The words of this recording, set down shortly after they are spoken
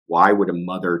Why would a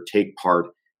mother take part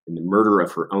in the murder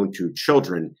of her own two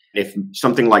children? If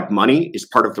something like money is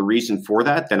part of the reason for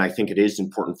that, then I think it is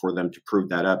important for them to prove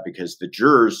that up, because the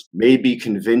jurors may be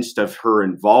convinced of her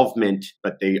involvement,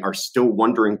 but they are still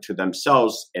wondering to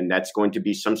themselves, and that's going to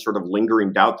be some sort of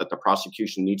lingering doubt that the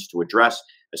prosecution needs to address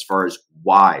as far as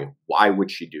why. Why would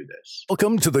she do this?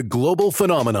 Welcome to the global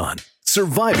phenomenon,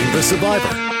 Surviving the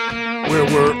Survivor, where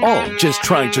we're all just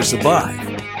trying to survive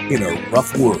in a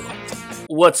rough world.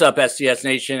 What's up, STS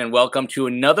Nation, and welcome to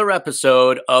another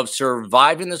episode of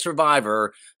Surviving the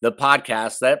Survivor, the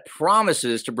podcast that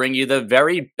promises to bring you the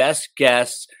very best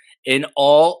guests in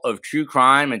all of true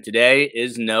crime, and today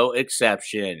is no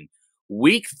exception.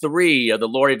 Week 3 of the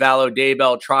Vallow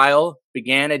Daybell trial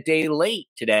began a day late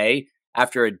today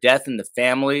after a death in the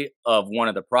family of one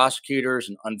of the prosecutors,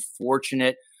 an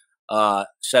unfortunate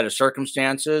set of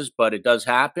circumstances, but it does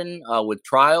happen with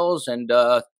trials, and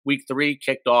week 3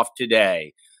 kicked off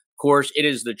today. Of course, it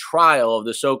is the trial of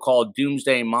the so-called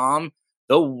Doomsday Mom,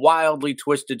 the wildly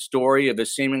twisted story of a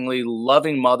seemingly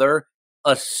loving mother,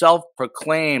 a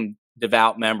self-proclaimed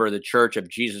devout member of the Church of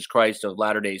Jesus Christ of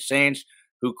Latter-day Saints,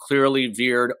 who clearly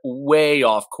veered way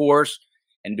off course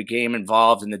and became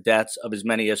involved in the deaths of as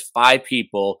many as 5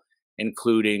 people,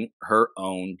 including her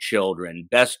own children.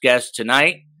 Best guest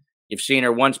tonight, you've seen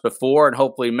her once before and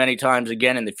hopefully many times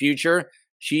again in the future.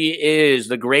 She is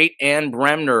the great Ann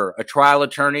Bremner, a trial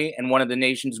attorney and one of the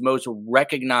nation's most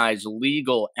recognized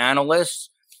legal analysts.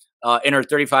 In her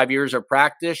 35 years of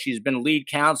practice, she's been lead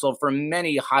counsel for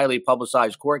many highly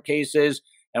publicized court cases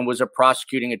and was a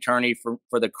prosecuting attorney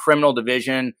for the criminal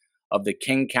division of the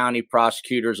King County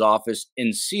Prosecutor's Office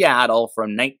in Seattle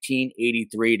from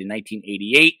 1983 to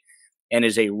 1988. And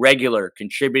is a regular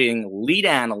contributing lead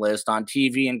analyst on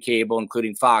TV and cable,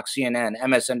 including Fox, CNN,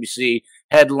 MSNBC,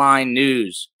 Headline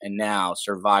News, and now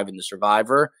Surviving the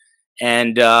Survivor.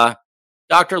 And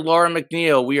Dr. Laura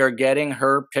McNeil, we are getting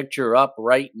her picture up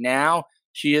right now.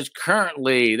 She is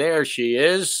currently, there she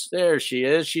is.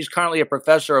 She's currently a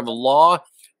professor of law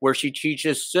where she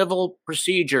teaches civil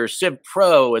procedure, Civ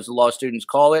Pro, as the law students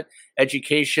call it,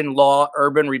 education law,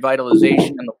 urban revitalization,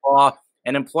 and the law,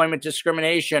 and employment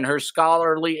discrimination. Her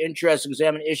scholarly interests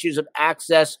examine issues of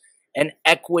access and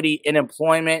equity in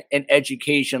employment and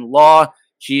education law.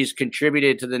 She's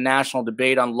contributed to the national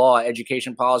debate on law,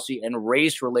 education policy, and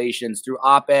race relations through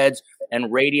op-eds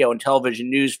and radio and television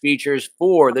news features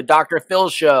for The Dr. Phil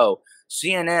Show,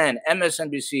 CNN,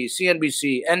 MSNBC,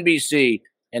 CNBC, NBC,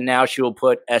 and now she will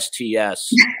put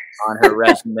STS on her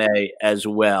resume as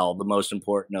well, the most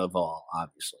important of all,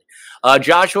 obviously.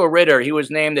 Joshua Ritter, he was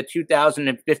named the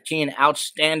 2015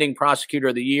 Outstanding Prosecutor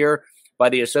of the Year by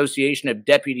the Association of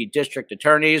Deputy District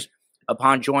Attorneys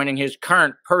upon joining his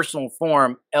current personal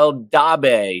firm,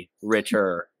 Daybell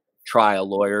Ritter Trial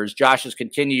Lawyers. Josh has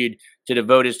continued to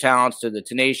devote his talents to the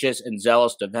tenacious and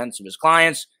zealous defense of his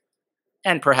clients,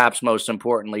 and perhaps most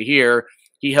importantly here,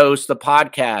 he hosts the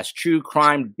podcast True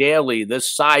Crime Daily, The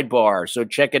Sidebar. So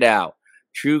check it out.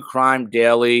 True Crime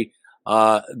Daily,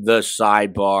 The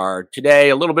Sidebar. Today,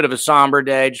 a little bit of a somber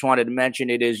day. Just wanted to mention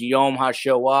it is Yom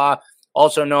HaShoah,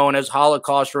 also known as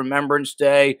Holocaust Remembrance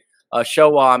Day.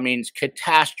 Shoah means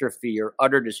catastrophe or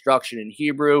utter destruction in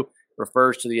Hebrew.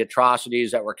 Refers to the atrocities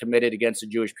that were committed against the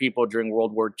Jewish people during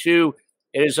World War II.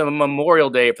 It is a memorial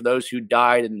day for those who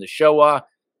died in the Shoah.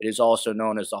 It is also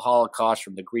known as the Holocaust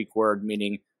from the Greek word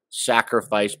meaning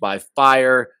sacrifice by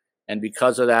fire. And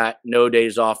because of that, no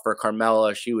days off for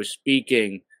Carmela. She was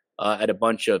speaking at a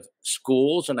bunch of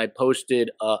schools, and I posted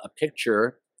a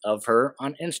picture of her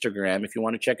on Instagram if you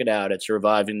want to check it out at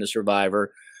Surviving the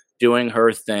Survivor, doing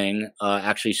her thing,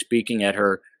 actually speaking at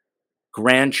her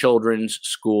grandchildren's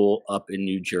school up in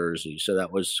New Jersey. So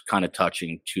that was kind of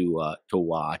touching to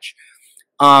watch.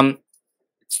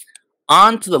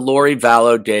 On to the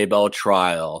Vallow Daybell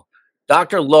trial.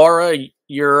 Dr. Laura,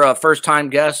 you're a first-time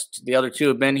guest. The other two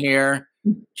have been here.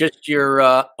 Just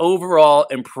your overall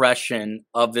impression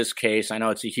of this case. I know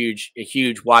it's a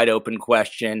huge, wide-open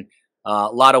question. A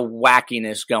lot of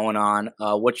wackiness going on.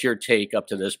 What's your take up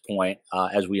to this point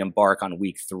as we embark on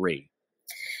week 3?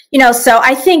 So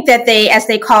I think that as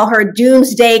they call her,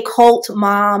 Doomsday Cult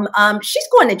Mom, she's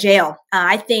going to jail.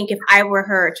 I think if I were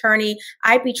her attorney,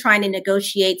 I'd be trying to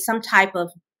negotiate some type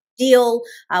of deal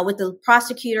with the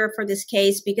prosecutor for this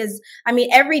case, because,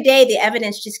 every day the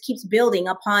evidence just keeps building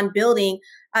upon building,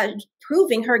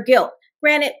 proving her guilt.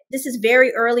 Granted, this is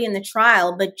very early in the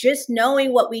trial, but just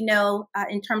knowing what we know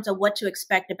in terms of what to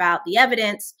expect about the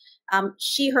evidence,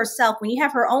 she herself, when you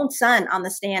have her own son on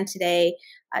the stand today,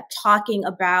 talking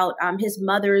about his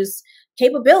mother's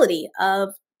capability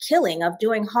of killing, of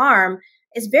doing harm,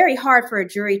 it's very hard for a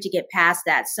jury to get past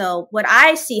that. So what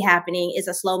I see happening is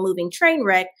a slow moving train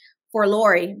wreck for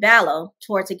Lori Vallow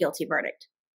towards a guilty verdict.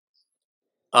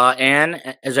 Anne,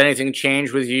 has anything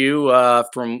changed with you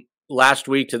from last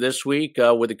week to this week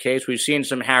with the case? We've seen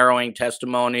some harrowing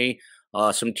testimony,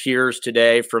 some tears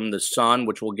today from the son,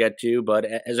 which we'll get to, but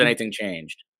has anything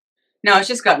changed? No, it's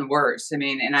just gotten worse. I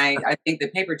mean, and I think the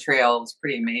paper trail is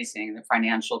pretty amazing, the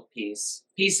financial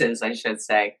pieces, I should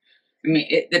say. I mean,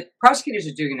 the prosecutors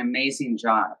are doing an amazing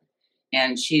job.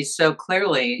 And she's so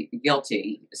clearly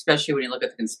guilty, especially when you look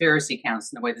at the conspiracy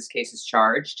counts and the way this case is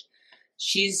charged.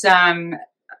 She's, I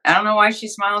don't know why she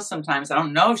smiles sometimes. I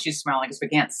don't know if she's smiling because we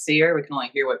can't see her. We can only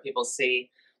hear what people see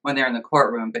when they're in the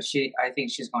courtroom. But I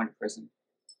think she's going to prison.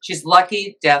 She's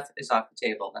lucky death is off the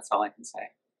table. That's all I can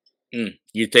say.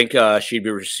 You think she'd be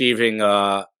receiving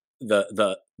the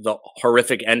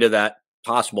horrific end of that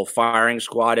possible firing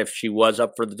squad if she was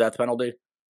up for the death penalty?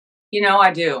 You know,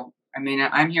 I do. I mean,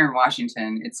 I'm here in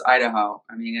Washington. It's Idaho.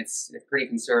 I mean, it's a pretty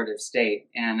conservative state.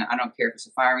 And I don't care if it's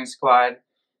a firing squad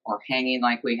or hanging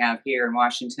like we have here in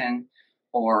Washington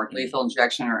or lethal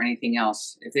injection or anything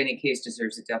else. If any case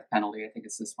deserves a death penalty, I think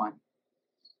it's this one.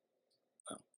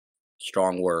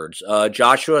 Strong words.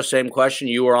 Joshua, same question.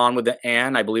 You were on with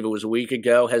Anne, I believe it was a week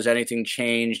ago. Has anything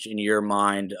changed in your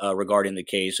mind regarding the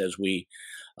case as we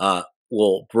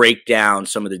will break down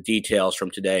some of the details from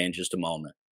today in just a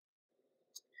moment?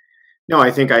 No,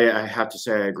 I think I have to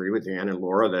say I agree with Anne and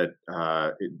Laura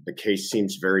that the case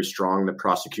seems very strong. The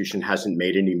prosecution hasn't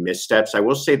made any missteps. I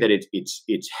will say that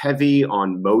it's heavy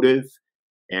on motive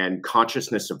and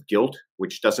consciousness of guilt,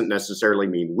 which doesn't necessarily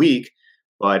mean weak.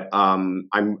 But I'm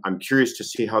curious to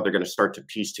see how they're going to start to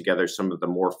piece together some of the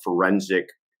more forensic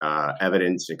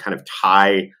evidence and kind of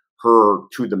tie her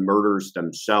to the murders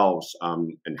themselves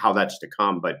and how that's to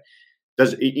come. But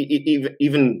does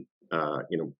even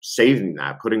saving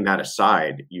that, putting that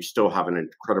aside, you still have an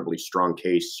incredibly strong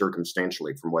case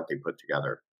circumstantially from what they put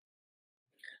together.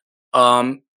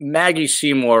 Maggie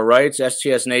Seymour writes,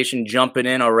 STS Nation jumping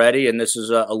in already, and this is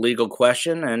a legal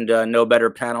question, and no better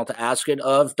panel to ask it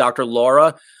of. Dr.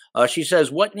 Laura, she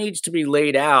says, what needs to be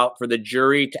laid out for the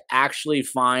jury to actually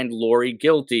find Lori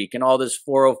guilty? Can all this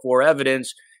 404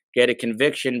 evidence get a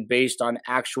conviction based on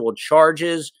actual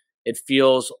charges? It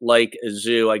feels like a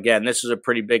zoo. Again, this is a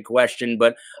pretty big question,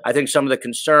 but I think some of the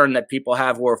concern that people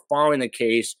have who are following the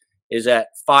case is that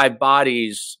 5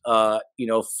 bodies,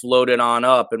 floated on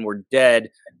up and were dead,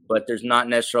 but there's not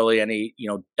necessarily any,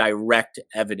 direct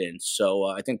evidence. So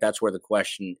I think that's where the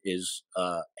question is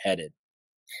headed.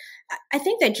 I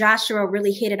think that Joshua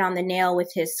really hit it on the nail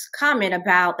with his comment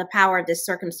about the power of this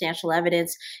circumstantial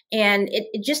evidence. And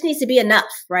it just needs to be enough,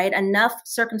 right? Enough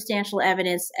circumstantial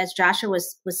evidence, as Joshua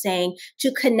was saying,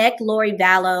 to connect Lori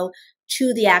Vallow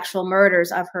to the actual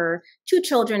murders of her 2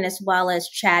 children, as well as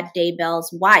Chad Daybell's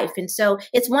wife. And so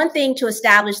it's one thing to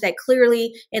establish that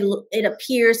clearly it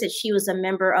appears that she was a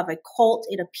member of a cult.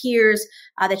 It appears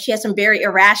that she has some very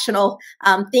irrational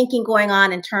thinking going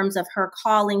on in terms of her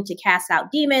calling to cast out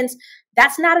demons.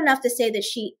 That's not enough to say that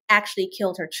she actually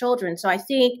killed her children. So I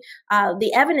think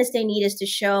the evidence they need is to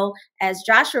show, as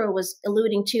Joshua was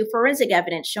alluding to, forensic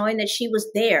evidence showing that she was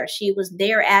there. She was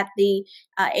there at the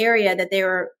area that they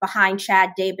were behind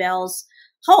Chad Daybell's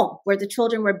home where the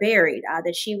children were buried,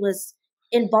 that she was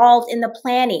involved in the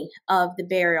planning of the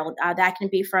burial. That can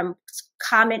be from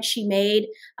comments she made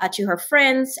to her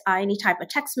friends, any type of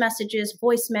text messages,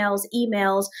 voicemails,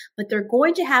 emails, but they're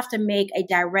going to have to make a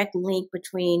direct link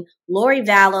between Lori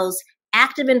Vallow's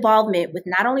active involvement with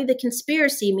not only the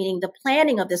conspiracy, meaning the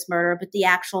planning of this murder, but the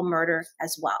actual murder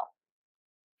as well.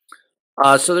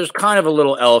 So there's kind of a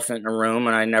little elephant in the room,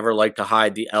 and I never like to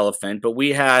hide the elephant, but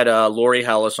we had Lori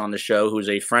Hellis on the show, who's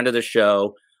a friend of the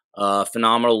show,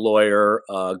 phenomenal lawyer,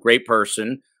 great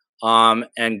person.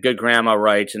 And Good Grandma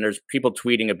writes, and there's people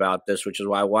tweeting about this, which is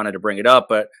why I wanted to bring it up,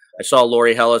 but I saw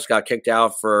Lori Hellis got kicked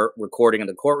out for recording in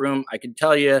the courtroom. I can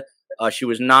tell you she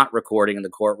was not recording in the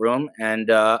courtroom, and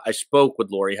I spoke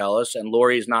with Lori Hellis, and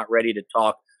Lori is not ready to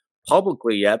talk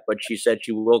publicly yet, but she said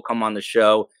she will come on the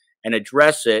show and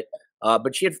address it.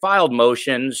 But she had filed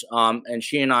motions, and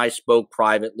she and I spoke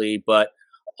privately, but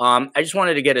I just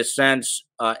wanted to get a sense,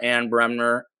 Ann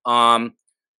Bremner,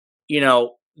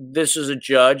 this is a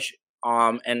judge,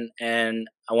 and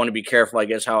I want to be careful, I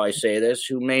guess, how I say this,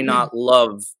 who may not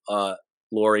love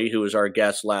Lori, who was our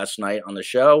guest last night on the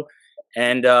show.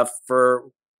 And for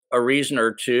a reason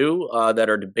or two that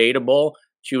are debatable,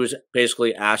 she was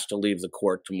basically asked to leave the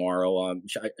court tomorrow.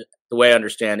 The way I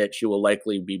understand it, she will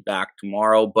likely be back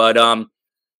tomorrow. But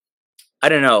I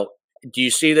don't know. Do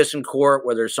you see this in court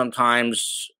where there's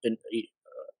sometimes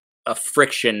a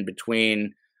friction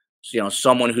between,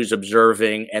 someone who's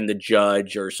observing and the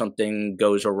judge, or something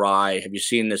goes awry? Have you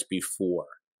seen this before?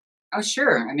 Oh,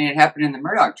 sure. I mean, it happened in the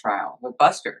Murdoch trial with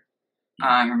Buster.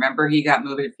 Remember, he got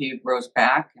moved a few rows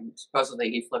back, and supposedly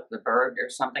he flipped the bird or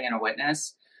something in a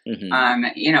witness.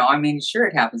 Sure,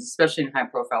 it happens, especially in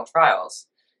high-profile trials.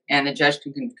 And the judge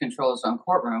can control his own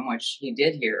courtroom, which he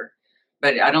did here.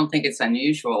 But I don't think it's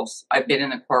unusual. I've been in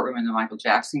the courtroom in the Michael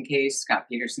Jackson case, Scott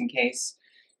Peterson case,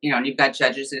 and you've got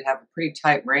judges that have a pretty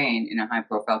tight rein in a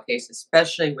high-profile case,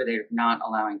 especially where they're not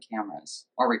allowing cameras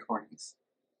or recordings.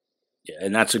 Yeah,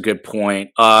 and that's a good point.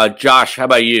 Josh, how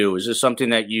about you? Is this something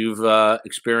that you've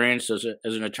experienced as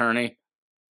an attorney?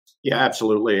 Yeah,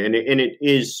 absolutely. And it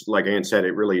is, like Ann said,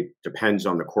 it really depends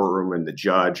on the courtroom and the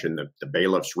judge and the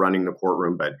bailiffs running the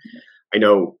courtroom. But I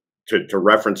know, to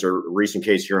reference a recent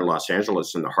case here in Los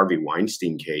Angeles, in the Harvey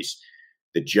Weinstein case,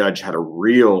 the judge had a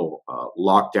real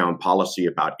lockdown policy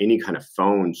about any kind of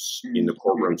phones in the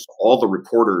courtroom. So all the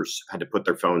reporters had to put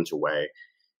their phones away.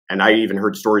 And I even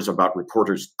heard stories about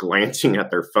reporters glancing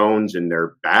at their phones in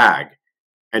their bag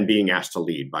and being asked to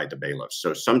leave by the bailiffs.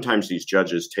 So sometimes these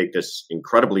judges take this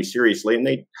incredibly seriously, and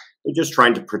they're just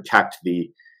trying to protect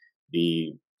the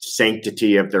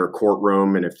sanctity of their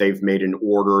courtroom. And if they've made an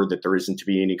order that there isn't to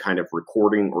be any kind of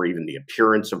recording or even the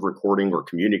appearance of recording or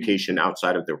communication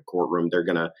outside of their courtroom, they're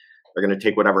gonna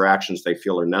take whatever actions they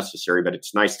feel are necessary. But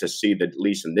it's nice to see that, at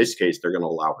least in this case, they're going to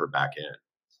allow her back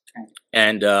in.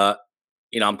 And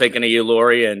I'm thinking of you,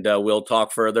 Lori, and we'll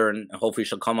talk further, and hopefully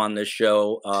she'll come on this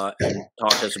show and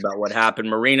talk to us about what happened.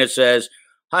 Marina says,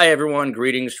 "Hi, everyone.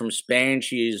 Greetings from Spain."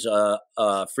 She's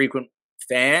a frequent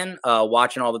fan,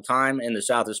 watching all the time in the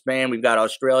south of Spain. We've got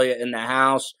Australia in the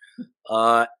house,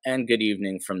 and good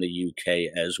evening from the UK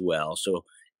as well. So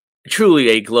truly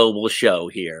a global show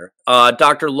here.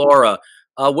 Dr. Laura,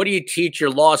 what do you teach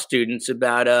your law students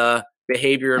about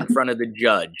behavior in front of the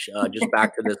judge? Just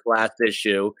back to this last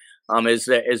issue. Is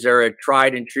there a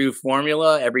tried and true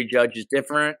formula? Every judge is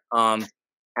different. How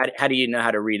do you know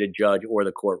how to read a judge, or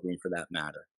the courtroom for that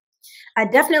matter?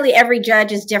 Definitely every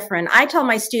judge is different. I tell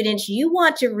my students, you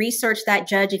want to research that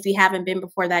judge if you haven't been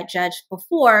before that judge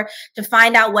before, to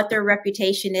find out what their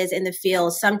reputation is in the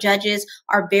field. Some judges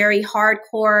are very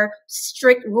hardcore,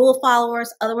 strict rule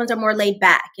followers. Other ones are more laid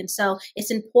back. And so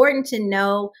it's important to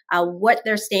know what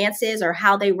their stance is or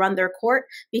how they run their court,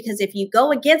 because if you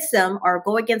go against them or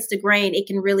go against the grain, it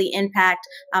can really impact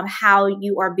how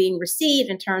you are being received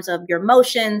in terms of your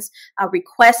motions,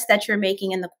 requests that you're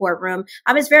making in the courtroom.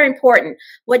 It's very important.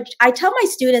 What I tell my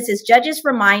students is judges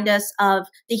remind us of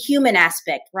the human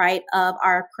aspect, right, of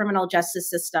our criminal justice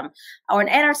system and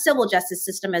our civil justice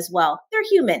system as well. They're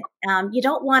human. You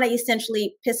don't want to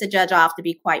essentially piss a judge off, to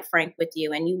be quite frank with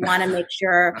you. And you want to make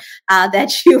sure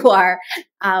that you are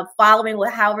following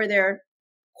however their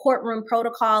courtroom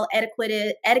protocol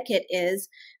etiquette is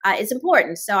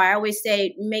important. So I always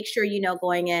say, make sure you know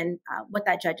going in what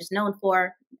that judge is known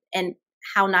for and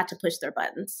how not to push their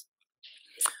buttons.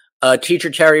 Teacher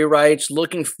Terry writes,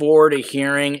 looking forward to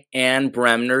hearing Ann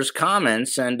Bremner's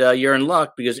comments. And you're in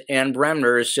luck, because Ann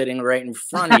Bremner is sitting right in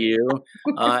front of you.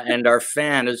 And our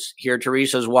fan is here.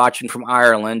 Teresa's watching from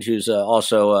Ireland, who's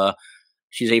also,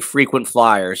 she's a frequent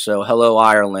flyer. So hello,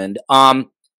 Ireland.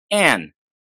 Ann,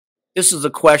 this is a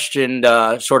question,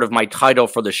 sort of my title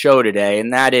for the show today.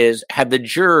 And that is, have the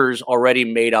jurors already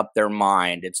made up their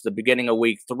mind? It's the beginning of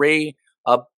week 3.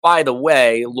 By the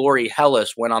way, Lori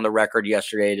Hellis went on the record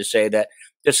yesterday to say that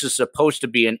this is supposed to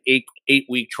be an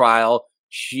 8-week trial.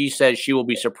 She says she will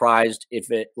be surprised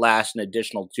if it lasts an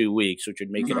additional 2 weeks, which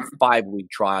would make it a 5-week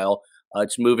trial.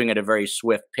 It's moving at a very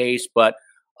swift pace. But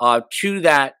to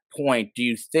that point, do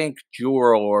you think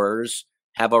jurors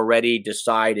have already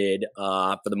decided,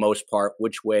 for the most part,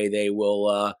 which way they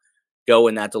will go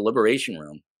in that deliberation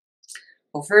room?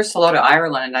 Well, first, hello to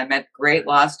Ireland. I met great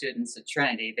law students at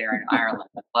Trinity there in Ireland.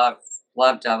 I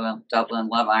love Dublin,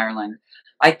 love Ireland.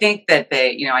 I think that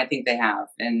I think they have.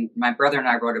 And my brother and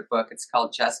I wrote a book. It's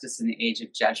called Justice in the Age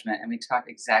of Judgment. And we talk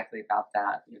exactly about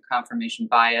that. Confirmation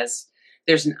bias.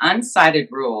 There's an uncited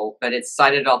rule, but it's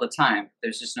cited all the time.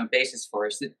 There's just no basis for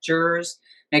it. So the jurors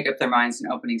make up their minds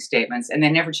in opening statements, and they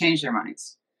never change their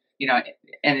minds.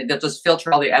 And they'll just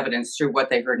filter all the evidence through what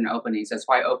they heard in openings. That's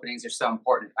why openings are so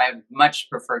important. I much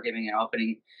prefer giving an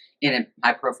opening in a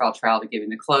high-profile trial to giving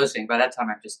the closing. By that time,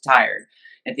 I'm just tired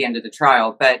at the end of the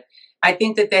trial. But I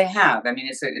think that they have.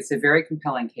 It's a very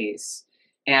compelling case.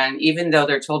 And even though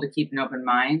they're told to keep an open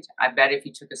mind, I bet if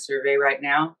you took a survey right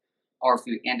now, or if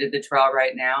you ended the trial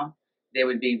right now, they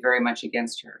would be very much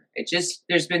against her.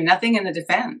 There's been nothing in the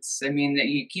defense.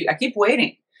 I keep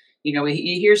waiting.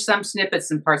 You hear some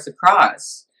snippets and parts of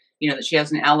cross, that she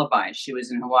has an alibi. She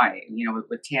was in Hawaii,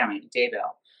 with Tammy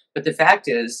Daybell. But the fact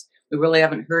is, we really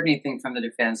haven't heard anything from the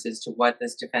defense as to what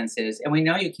this defense is. And we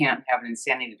know you can't have an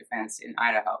insanity defense in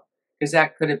Idaho because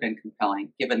that could have been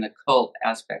compelling given the cult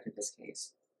aspect of this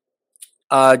case.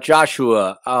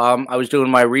 Joshua, I was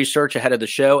doing my research ahead of the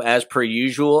show, as per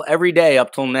usual, every day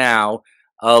up till now.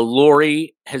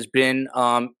 Lori has been,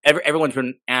 everyone's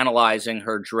been analyzing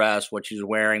her dress, what she's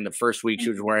wearing. The first week she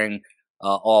was wearing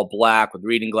all black with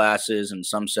reading glasses, and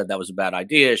some said that was a bad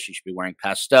idea. She should be wearing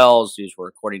pastels. These were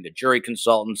according to jury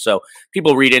consultants. So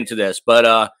people read into this.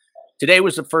 But today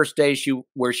was the first day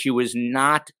where she was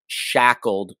not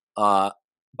shackled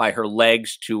by her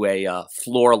legs to a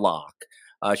floor lock.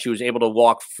 She was able to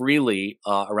walk freely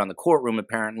around the courtroom,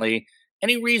 apparently.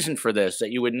 Any reason for this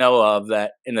that you would know of,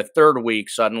 that in the third week,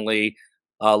 suddenly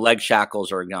leg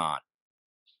shackles are gone?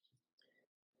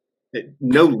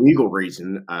 No legal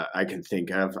reason I can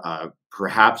think of.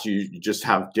 Perhaps you just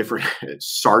have different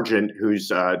sergeant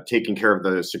who's taking care of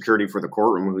the security for the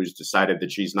courtroom, who's decided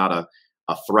that she's not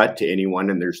a threat to anyone,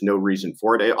 and there's no reason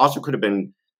for it. It also could have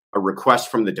been a request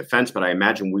from the defense, but I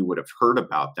imagine we would have heard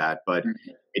about that. But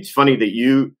it's funny that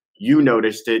you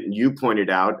noticed it and you pointed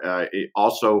out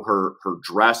also her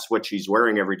dress, what she's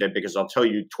wearing every day, because I'll tell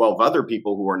you 12 other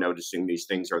people who are noticing these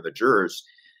things are the jurors.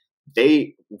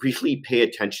 They really pay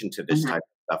attention to this type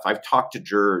of stuff. I've talked to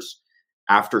jurors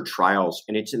after trials,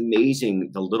 and it's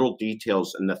amazing the little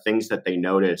details and the things that they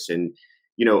notice. And,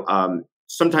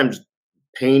 sometimes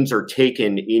pains are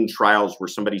taken in trials where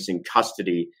somebody's in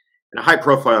custody. In a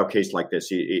high-profile case like this,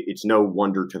 it's no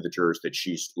wonder to the jurors that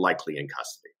she's likely in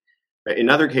custody. But in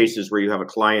other cases where you have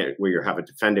a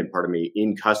defendant,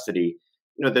 in custody,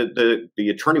 the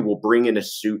attorney will bring in a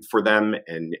suit for them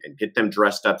and get them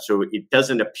dressed up so it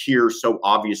doesn't appear so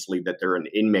obviously that they're an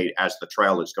inmate as the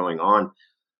trial is going on.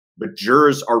 But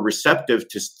jurors are receptive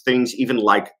to things even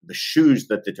like the shoes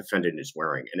that the defendant is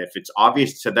wearing. And if it's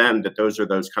obvious to them that those are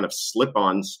those kind of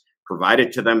slip-ons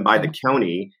provided to them by the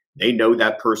county, they know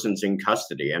that person's in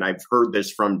custody. And I've heard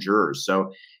this from jurors.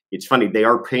 So it's funny, they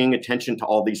are paying attention to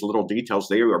all these little details.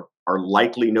 They are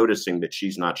likely noticing that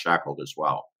she's not shackled as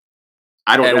well.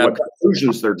 I don't know what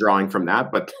conclusions they're drawing from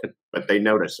that, but they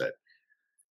notice it.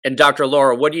 And Dr.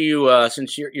 Laura, what do you,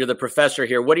 since you're the professor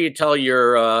here, what do you tell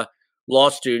your law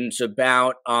students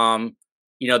about,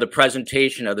 the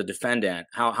presentation of the defendant?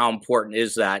 How important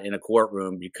is that in a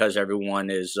courtroom because everyone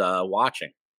is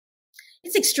watching?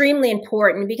 It's extremely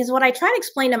important because what I try to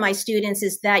explain to my students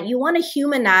is that you want to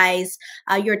humanize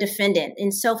your defendant.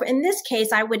 And so in this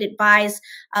case, I would advise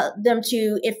them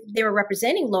to, if they were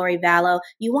representing Lori Vallow,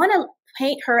 you want to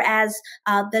paint her as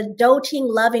the doting,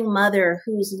 loving mother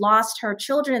who's lost her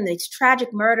children in these tragic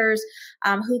murders,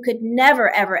 who could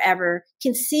never, ever, ever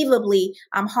conceivably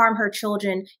harm her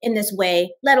children in this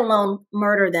way, let alone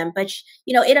murder them. But,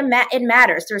 it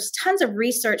matters. There's tons of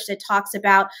research that talks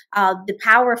about the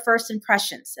power of first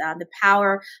impressions, the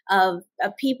power of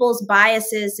people's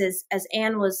biases, as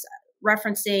Anne was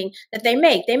referencing, that they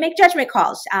make judgment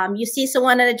calls. You see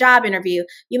someone at a job interview,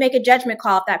 you make a judgment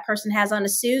call if that person has on a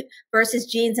suit versus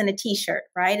jeans and a t-shirt,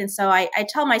 right? And so I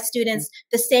tell my students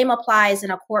the same applies in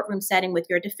a courtroom setting with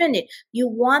your defendant. You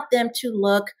want them to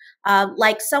look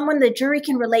like someone the jury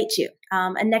can relate to,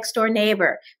 a next door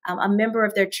neighbor, a member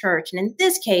of their church. And in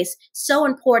this case, so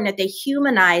important that they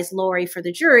humanize Lori for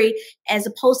the jury, as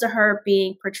opposed to her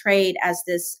being portrayed as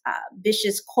this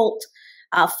vicious cult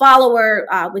follower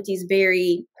with these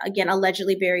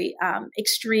allegedly very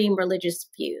extreme religious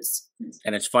views.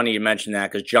 And it's funny you mentioned that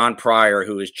because John Pryor,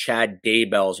 who is Chad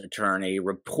Daybell's attorney,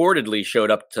 reportedly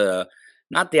showed up to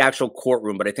not the actual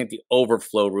courtroom, but I think the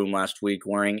overflow room last week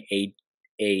wearing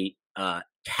a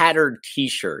tattered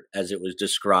T-shirt, as it was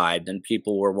described. And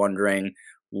people were wondering,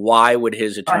 why would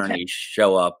his attorney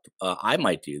show up? I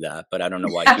might do that, but I don't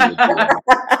know why he would do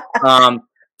that.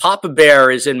 Papa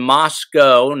Bear is in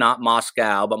Moscow, not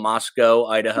Moscow, but Moscow,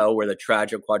 Idaho, where the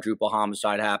tragic quadruple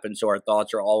homicide happened. So our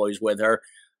thoughts are always with her.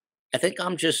 I think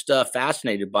I'm just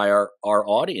fascinated by our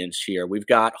audience here. We've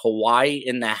got Hawaii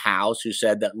in the house, who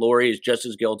said that Lori is just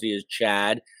as guilty as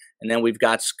Chad. And then we've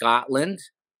got Scotland,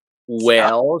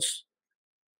 Wales,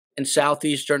 and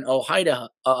southeastern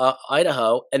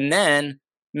Idaho, and then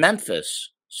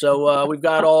Memphis. So we've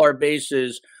got all our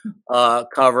bases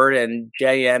covered, and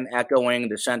JM echoing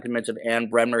the sentiments of Ann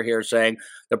Bremner here, saying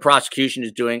the prosecution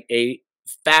is doing a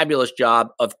fabulous job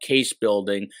of case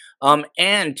building.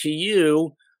 And to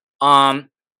you, the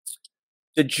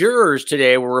jurors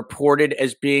today were reported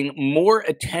as being more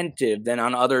attentive than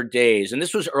on other days. And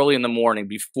this was early in the morning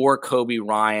before Kobe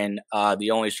Ryan,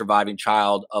 the only surviving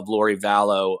child of Lori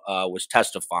Vallow, was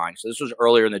testifying. So this was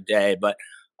earlier in the day. But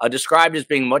described as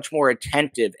being much more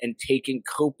attentive and taking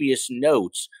copious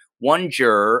notes. One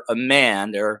juror, a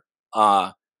man,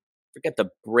 forget the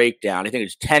breakdown. I think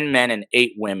it's 10 men and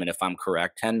 8 women, if I'm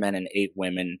correct. 10 men and 8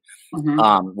 women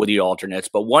with the alternates.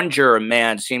 But one juror, a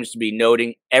man, seems to be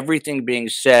noting everything being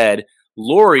said.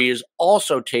 Lori is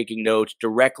also taking notes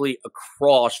directly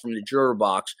across from the juror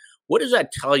box. What does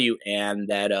that tell you, Anne,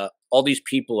 that all these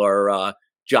people are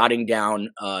jotting down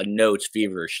notes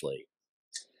feverishly?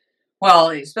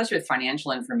 Well, especially with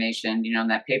financial information,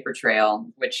 that paper trail,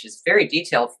 which is very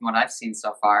detailed from what I've seen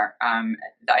so far.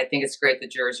 I think it's great the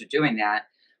jurors are doing that.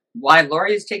 Why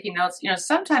Lori is taking notes?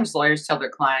 Sometimes lawyers tell their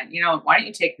client, why don't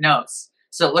you take notes?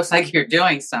 So it looks like you're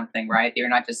doing something, right? You're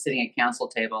not just sitting at counsel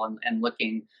table and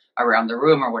looking around the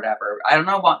room or whatever. I don't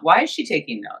know why is she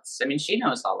taking notes? I mean, she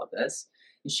knows all of this.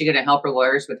 Is she going to help her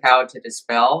lawyers with how to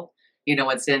dispel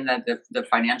what's in the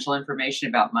financial information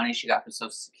about money she got from Social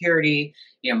Security,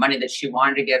 money that she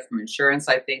wanted to get from insurance,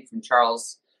 I think, from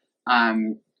Charles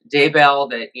Daybell,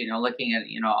 that, looking at,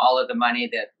 all of the money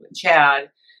that Chad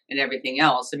and everything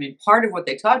else. I mean, part of what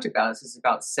they talked about is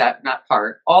about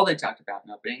all they talked about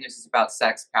in opening is about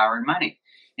sex, power, and money.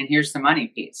 And here's the money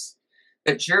piece.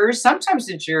 But sometimes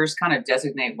the jurors kind of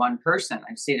designate one person,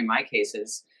 I've seen in my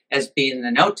cases, as being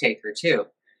the note taker too.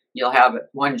 You'll have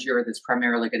one juror that's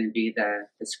primarily going to be the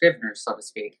scrivener, so to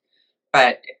speak.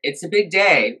 But it's a big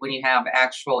day when you have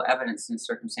actual evidence in a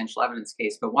circumstantial evidence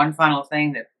case. But one final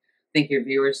thing that I think your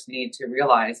viewers need to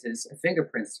realize is a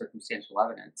fingerprint circumstantial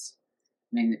evidence.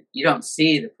 I mean, you don't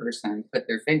see the person put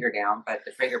their finger down, but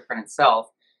the fingerprint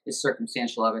itself is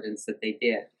circumstantial evidence that they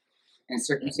did. And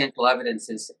circumstantial evidence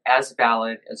is as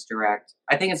valid as direct.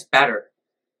 I think it's better.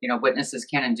 Witnesses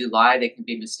can and do lie. They can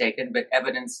be mistaken, but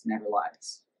evidence never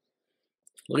lies.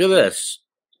 Look at this.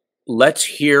 Let's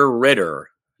hear Ritter.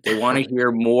 They want to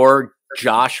hear more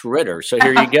Josh Ritter. So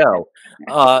here you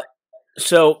go.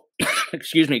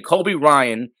 Excuse me, Colby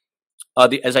Ryan,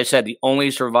 as I said, the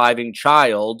only surviving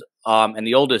child and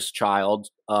the oldest child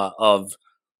of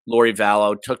Lori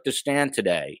Vallow, took the stand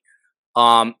today.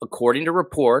 According to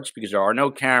reports, because there are no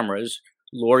cameras,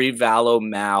 Lori Vallow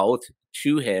mouthed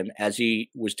to him as he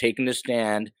was taking the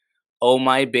stand, "Oh,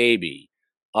 my baby."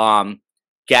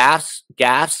 Gasps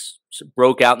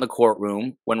broke out in the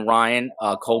courtroom when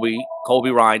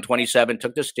Colby Ryan, 27,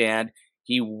 took the stand.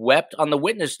 He wept on the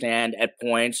witness stand at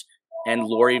points, and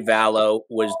Lori Vallow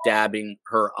was dabbing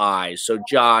her eyes. So,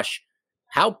 Josh,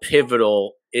 how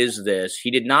pivotal is this?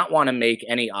 He did not want to make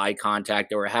any eye contact.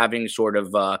 They were having sort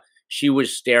of, she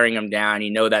was staring him down.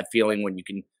 You know that feeling when you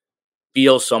can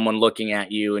feel someone looking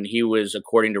at you, and he was,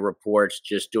 according to reports,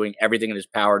 just doing everything in his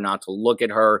power not to look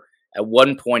at her. At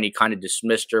one point, he kind of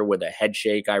dismissed her with a head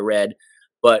shake, I read.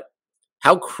 But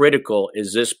how critical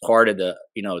is this part of the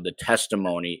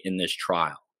testimony in this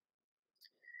trial?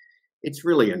 It's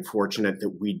really unfortunate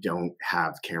that we don't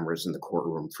have cameras in the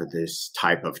courtroom for this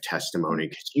type of testimony,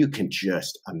 because you can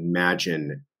just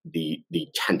imagine the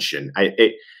tension.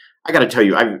 I got to tell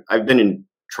you, I've been in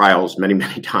trials many,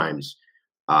 many times,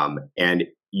 and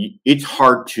it's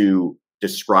hard to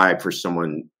describe for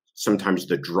someone sometimes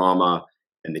the drama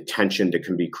and the tension that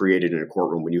can be created in a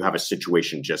courtroom when you have a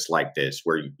situation just like this,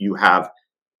 where you have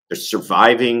the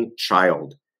surviving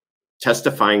child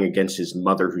testifying against his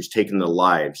mother, who's taken the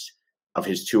lives of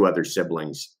his 2 other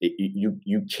siblings.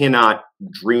 You cannot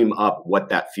dream up what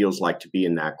that feels like to be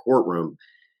in that courtroom.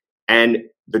 And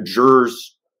the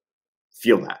jurors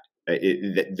feel that.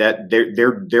 That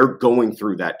they're going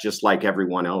through that just like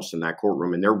everyone else in that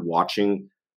courtroom, and they're watching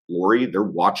Lori. They're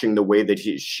watching the way that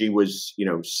she was,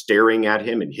 staring at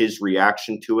him and his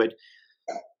reaction to it.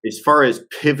 As far as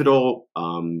pivotal,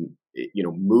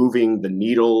 moving the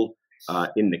needle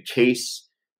in the case,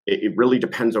 it really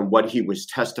depends on what he was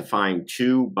testifying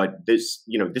to. But this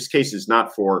case is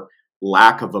not for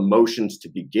lack of emotions to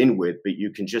begin with, but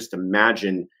you can just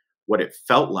imagine what it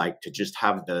felt like to just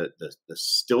have the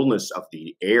stillness of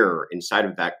the air inside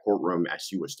of that courtroom as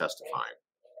he was testifying.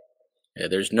 Yeah,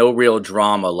 there's no real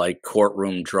drama like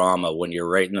courtroom drama when you're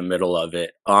right in the middle of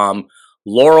it.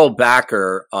 Laurel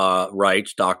Backer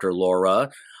writes, Dr. Laura,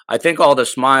 "I think all the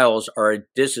smiles are a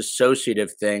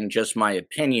disassociative thing, just my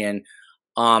opinion.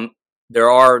 There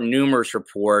are numerous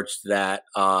reports that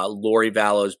Lori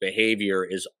Vallow's behavior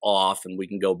is off, and we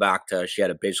can go back to she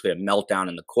had basically a meltdown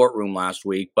in the courtroom last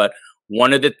week. But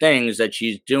one of the things that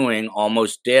she's doing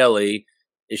almost daily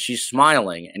is she's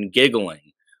smiling and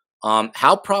giggling.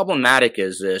 How problematic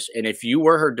is this? And if you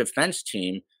were her defense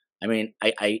team, I mean,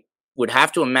 I would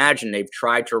have to imagine they've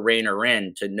tried to rein her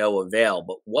in to no avail.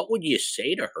 But what would you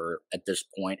say to her at this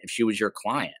point if she was your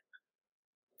client?"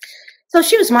 So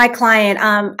she was my client.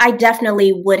 I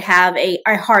definitely would have a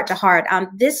heart to heart.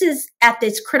 This is at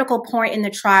this critical point in the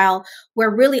trial where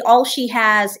really all she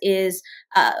has is,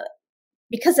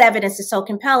 because the evidence is so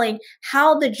compelling,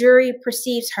 how the jury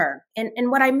perceives her. And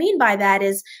what I mean by that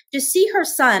is to see her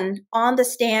son on the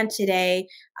stand today,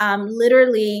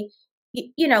 literally,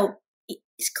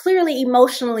 is clearly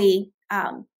emotionally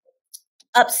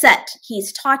upset.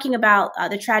 He's talking about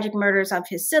the tragic murders of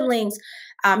his siblings.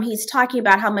 He's talking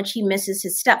about how much he misses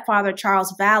his stepfather,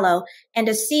 Charles Vallow. And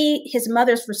to see his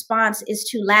mother's response is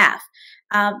to laugh.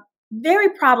 Very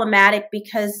problematic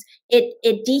because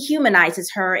it dehumanizes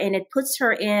her and it puts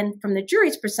her in, from the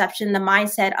jury's perception, the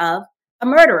mindset of a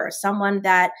murderer, someone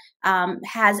that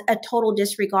has a total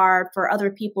disregard for other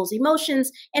people's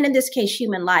emotions, and in this case,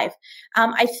 human life.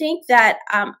 I think that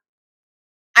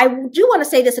I do want to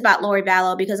say this about Lori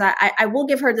Vallow, because I will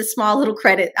give her this small little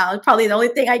credit. Probably the only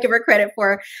thing I give her credit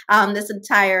for this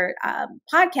entire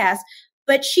podcast.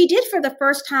 But she did, for the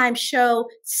first time, show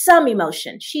some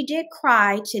emotion. She did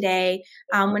cry today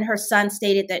when her son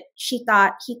stated that she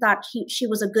thought she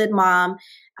was a good mom,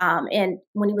 and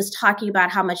when he was talking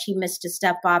about how much he missed his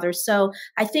stepfather. So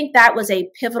I think that was a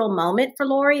pivotal moment for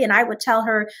Lori, and I would tell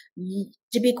her,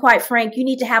 to be quite frank, you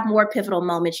need to have more pivotal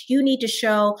moments. You need to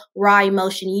show raw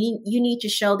emotion. You need to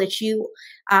show that you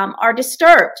are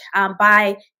disturbed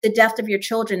by the death of your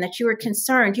children, that you are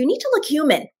concerned. You need to look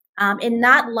human. And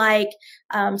not like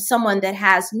someone that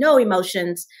has no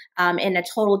emotions and a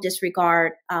total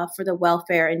disregard for the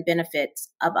welfare and benefits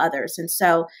of others. And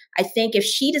so I think if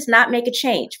she does not make a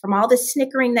change from all the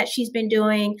snickering that she's been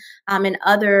doing and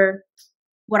other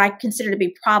what I consider to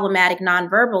be problematic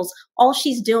nonverbals, all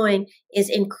she's doing is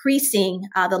increasing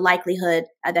the likelihood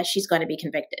that she's going to be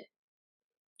convicted.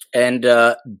 And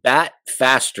Bat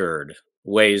Fastard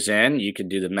weighs in. You can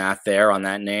do the math there on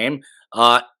that name.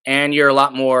 And you're a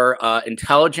lot more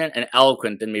intelligent and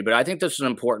eloquent than me, but I think this is an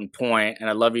important point, and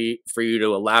I'd love for you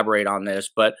to elaborate on this.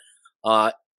 But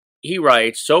he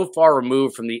writes, so far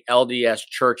removed from the LDS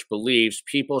church beliefs,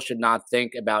 people should not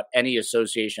think about any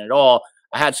association at all.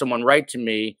 I had someone write to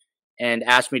me and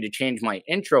ask me to change my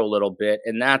intro a little bit,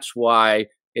 and that's why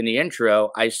in the intro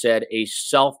I said a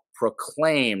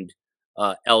self-proclaimed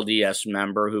LDS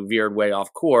member who veered way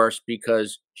off course,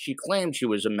 because she claimed she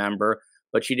was a member,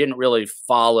 but she didn't really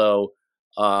follow,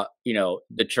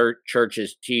 the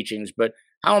church's teachings. But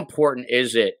how important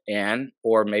is it, Anne,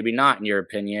 or maybe not in your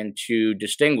opinion, to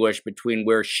distinguish between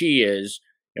where she is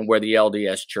and where the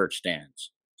LDS church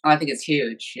stands? I think it's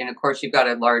huge. And of course, you've got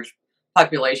a large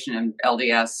population of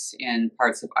LDS in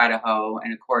parts of Idaho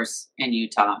and of course in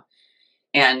Utah.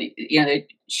 And,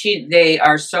 they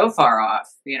are so far off.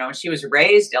 She was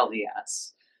raised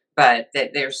LDS, but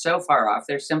they're so far off.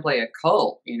 They're simply a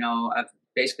cult, of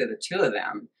basically the two of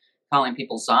them, calling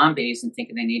people zombies and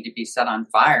thinking they need to be set on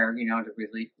fire,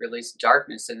 to release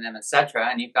darkness in them, etc.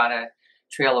 And you've got a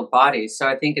trail of bodies. So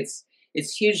I think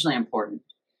it's hugely important,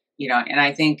 and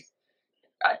I think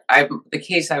the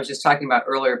case I was just talking about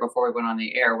earlier before we went on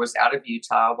the air was out of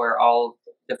Utah, where all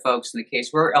the folks in the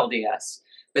case were LDS,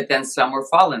 but then some were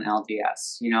fallen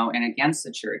LDS, and against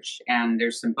the church. And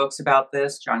there's some books about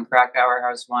this. John Krakauer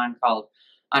has one called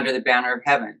Under the Banner of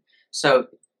Heaven. So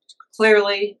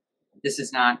clearly, this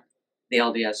is not the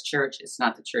LDS church. It's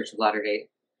not the Church of Latter-day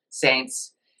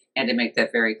Saints. And to make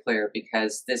that very clear,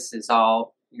 because this is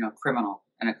all, criminal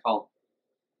and a cult.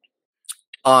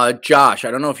 Josh,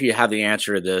 I don't know if you have the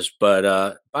answer to this,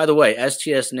 but by the way,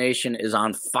 STS Nation is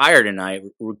on fire tonight.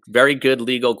 Very good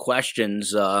legal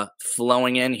questions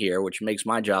flowing in here, which makes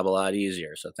my job a lot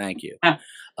easier. So thank you.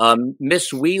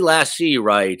 Miss Wee Lassie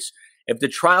writes, if the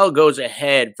trial goes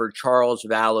ahead for Charles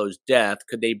Vallow's death,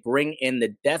 could they bring in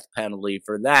the death penalty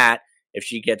for that if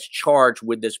she gets charged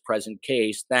with this present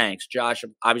case? Thanks. Josh,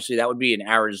 obviously that would be in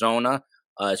Arizona.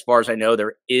 As far as I know,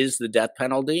 there is the death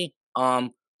penalty.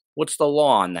 What's the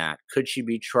law on that? Could she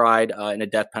be tried in a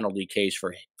death penalty case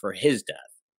for his death?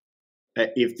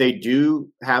 If they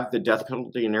do have the death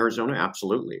penalty in Arizona,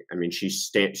 absolutely. I mean,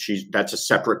 that's a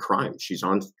separate crime. She's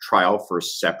on trial for a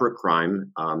separate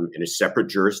crime in a separate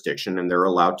jurisdiction, and they're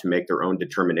allowed to make their own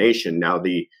determination. Now,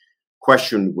 the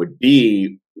question would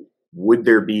be, would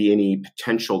there be any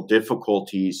potential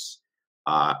difficulties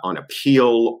on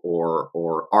appeal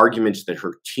or arguments that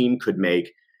her team could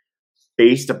make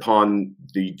based upon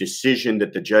the decision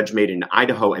that the judge made in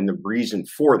Idaho and the reason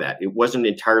for that? It wasn't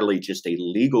entirely just a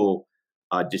legal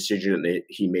decision that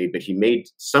he made, but he made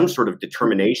some sort of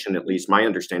determination, at least my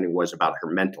understanding was, about her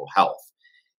mental health.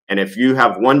 And if you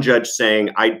have one judge saying,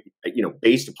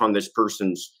 based upon this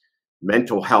person's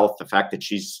mental health, the fact that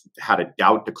she's had a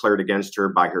doubt declared against her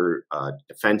by her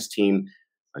defense team,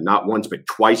 not once, but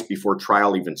twice before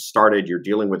trial even started. You're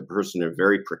dealing with a person in a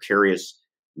very precarious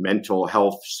mental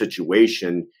health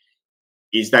situation.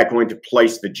 Is that going to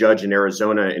place the judge in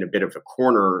Arizona in a bit of a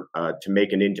corner to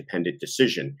make an independent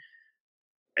decision?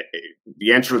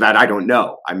 The answer to that, I don't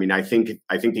know. I mean, I think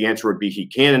the answer would be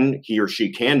he or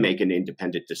she can make an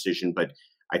independent decision, but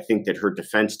I think that her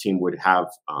defense team would have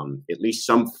at least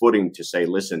some footing to say,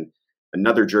 listen,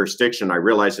 another jurisdiction, I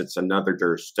realize it's another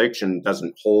jurisdiction,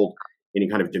 doesn't hold any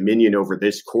kind of dominion over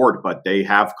this court, but they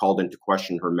have called into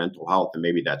question her mental health, and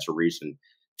maybe that's a reason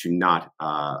to not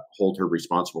hold her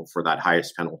responsible for that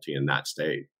highest penalty in that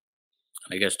state.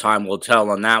 I guess time will tell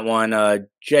on that one.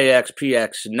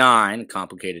 JXPX9,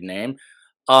 complicated name.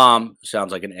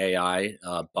 Sounds like an AI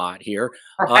bot here.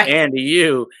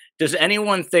 Andy, does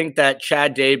anyone think that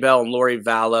Chad Daybell and Lori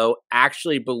Vallow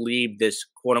actually believe this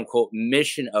quote unquote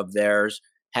mission of theirs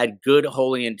had good,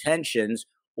 holy intentions,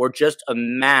 or just a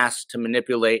mask to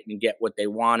manipulate and get what they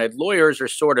wanted? Lawyers are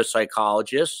sort of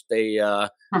psychologists. They're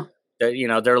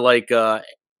like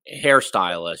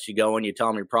hairstylists. You go and you tell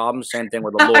them your problems. Same thing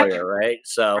with a lawyer, right?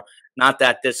 So not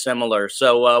that dissimilar.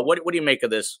 So what do you make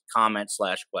of this comment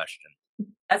 / question?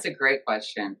 That's a great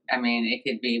question. I mean, it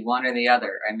could be one or the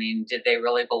other. I mean, did they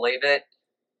really believe it?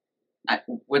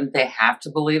 Wouldn't they have to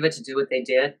believe it to do what they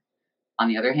did? On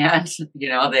the other hand,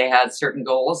 they had certain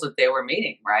goals that they were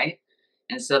meeting, right?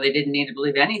 And so they didn't need to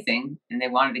believe anything, and they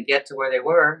wanted to get to where they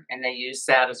were, and they used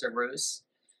that as a ruse,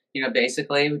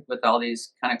 basically with all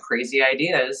these kind of crazy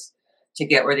ideas to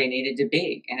get where they needed to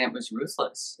be. And it was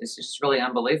ruthless. It's just really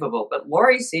unbelievable. But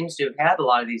Lori seems to have had a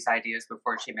lot of these ideas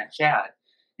before she met Chad.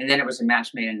 And then it was a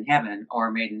match made in heaven or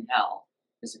made in hell,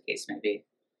 as the case may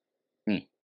be.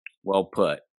 Well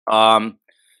put.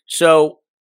 So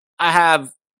I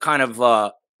have kind of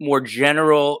a more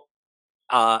general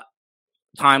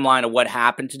timeline of what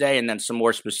happened today, and then some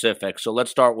more specific. So let's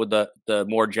start with the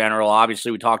more general.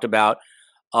 Obviously, we talked about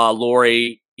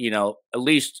Lori, at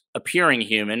least appearing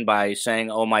human by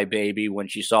saying, "Oh, my baby," when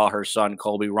she saw her son,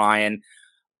 Colby Ryan.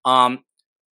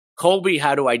 Colby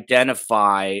had to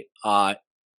identify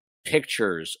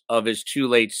pictures of his two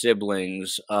late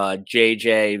siblings,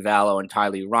 JJ Vallow and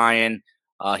Tylee Ryan.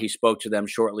 He spoke to them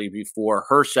shortly before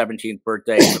her 17th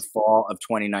birthday in the fall of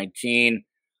 2019.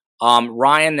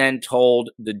 Ryan then told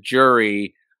the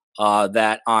jury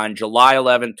that on July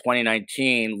 11th,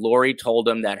 2019, Lori told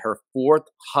him that her fourth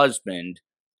husband,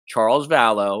 Charles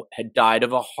Vallow, had died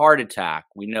of a heart attack.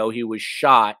 We know he was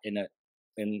shot in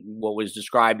what was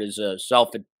described as a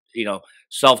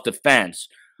self-defense.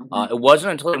 It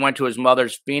wasn't until he went to his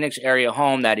mother's Phoenix area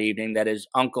home that evening that his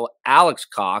uncle Alex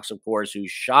Cox, of course, who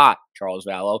shot Charles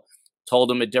Vallow, told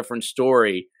him a different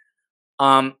story.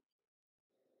 Dr.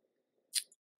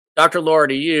 Laura,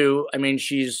 to you, I mean,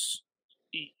 she's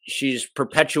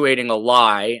perpetuating a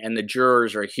lie, and the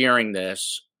jurors are hearing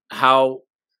this. How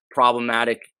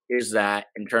problematic is that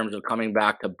in terms of coming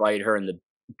back to bite her in the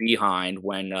behind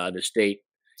when the state,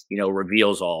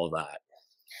 reveals all of that?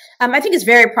 I think it's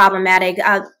very problematic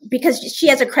because she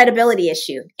has a credibility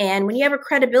issue. And when you have a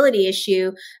credibility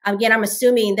issue, again, I'm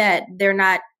assuming that they're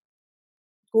not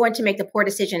going to make the poor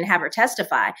decision and have her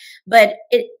testify. But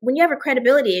when you have a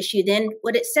credibility issue, then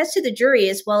what it says to the jury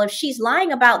is, well, if she's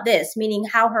lying about this, meaning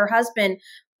how her husband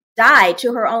died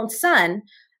to her own son,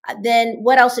 then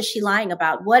what else is she lying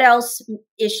about? What else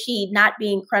is she not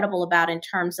being credible about in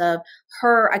terms of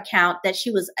her account that she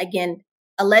was, again,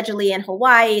 allegedly in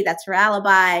Hawaii, that's her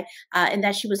alibi, and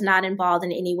that she was not involved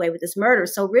in any way with this murder.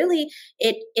 So really,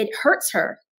 it hurts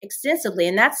her extensively.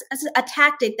 And that's a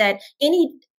tactic that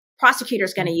any prosecutor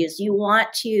is going to use. You want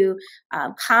to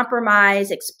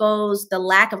compromise, expose the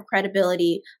lack of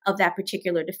credibility of that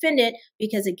particular defendant,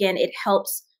 because again, it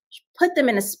helps put them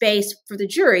in a space for the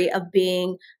jury of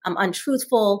being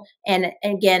untruthful and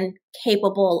again,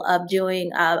 capable of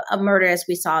doing a murder as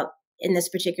we saw in this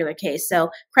particular case. So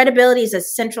credibility is a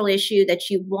central issue that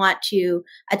you want to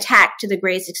attack to the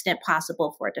greatest extent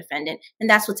possible for a defendant. And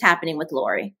that's what's happening with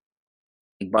Lori.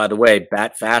 By the way,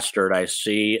 Bat Fastard, I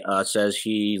see, says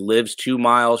he lives 2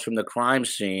 miles from the crime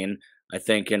scene, I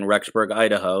think in Rexburg,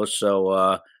 Idaho. So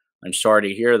I'm sorry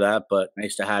to hear that, but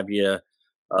nice to have you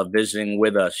visiting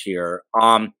with us here.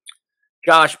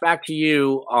 Josh, back to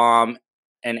you.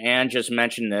 And Ann just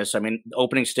mentioned this. I mean,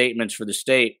 opening statements for the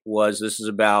state was this is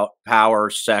about power,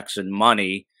 sex, and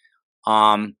money.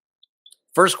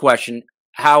 First question,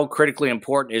 how critically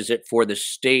important is it for the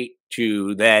state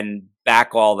to then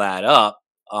back all that up?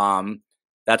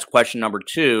 That's question number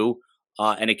 2.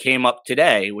 And it came up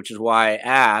today, which is why I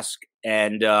ask.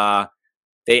 And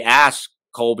they asked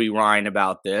Colby Ryan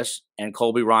about this. And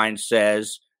Colby Ryan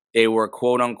says they were,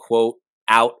 quote unquote,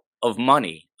 out of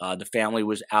money. The family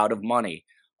was out of money.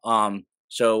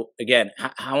 So again,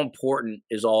 how important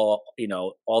is all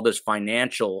this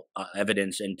financial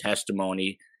evidence and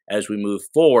testimony as we move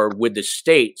forward with the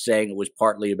state saying it was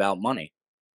partly about money?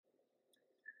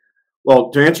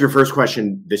 Well, to answer your first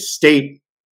question, the state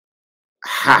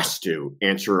has to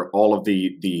answer all of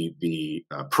the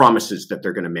promises that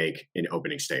they're going to make in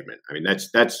opening statement. I mean,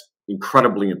 that's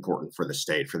incredibly important for the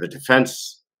state. For the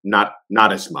defense, not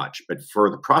as much, but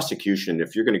for the prosecution,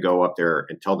 if you're going to go up there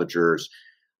and tell the jurors,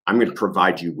 I'm going to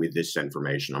provide you with this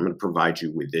information, I'm going to provide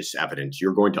you with this evidence,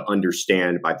 you're going to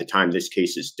understand by the time this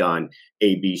case is done,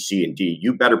 A, B, C, and D.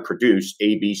 You better produce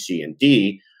A, B, C, and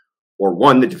D. Or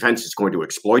one, the defense is going to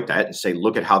exploit that and say,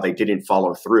 look at how they didn't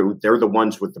follow through. They're the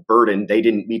ones with the burden. They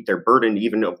didn't meet their burden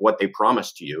even of what they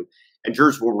promised to you. And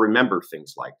jurors will remember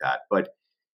things like that. But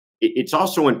it's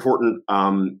also important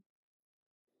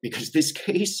because this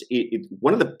case,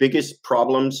 one of the biggest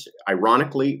problems,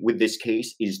 ironically, with this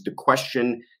case is the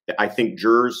question that I think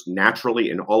jurors naturally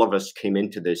and all of us came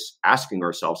into this asking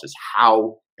ourselves is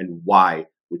how and why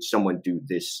would someone do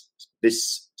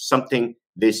something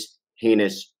this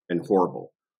heinous and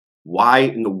horrible? Why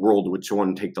in the world would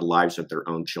someone take the lives of their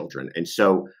own children? And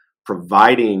so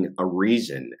providing a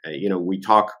reason, we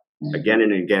talk again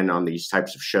and again on these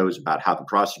types of shows about how the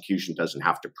prosecution doesn't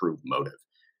have to prove motive.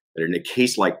 But in a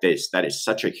case like this, that is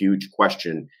such a huge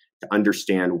question to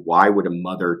understand why would a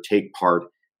mother take part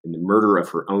in the murder of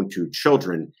her own two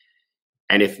children?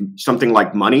 And if something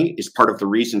like money is part of the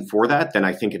reason for that, then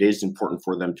I think it is important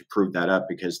for them to prove that up,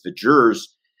 because the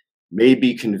jurors may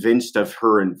be convinced of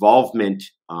her involvement,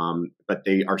 but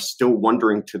they are still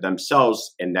wondering to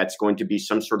themselves, and that's going to be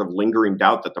some sort of lingering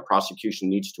doubt that the prosecution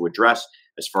needs to address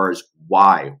as far as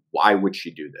why would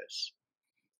she do this?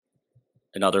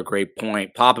 Another great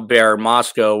point. Papa Bear,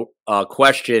 Moscow,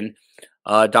 question.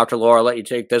 Dr. Laura, I'll let you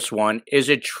take this one. Is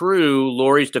it true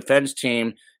Lori's defense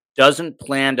team doesn't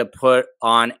plan to put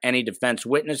on any defense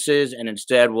witnesses and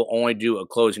instead will only do a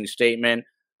closing statement?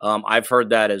 I've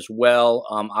heard that as well.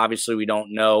 Obviously, we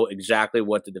don't know exactly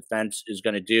what the defense is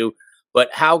going to do, but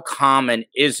how common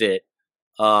is it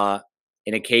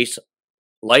in a case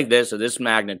like this, of this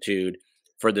magnitude,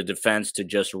 for the defense to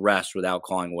just rest without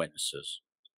calling witnesses?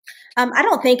 I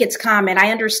don't think it's common.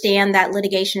 I understand that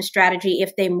litigation strategy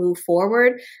if they move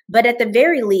forward, but at the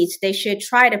very least, they should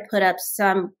try to put up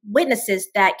some witnesses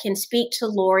that can speak to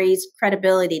Lori's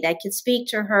credibility, that can speak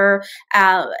to her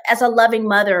as a loving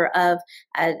mother of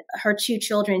her two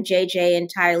children, JJ and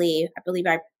Tylee. I believe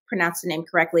I pronounced the name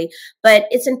correctly, but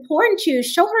it's important to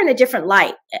show her in a different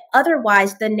light.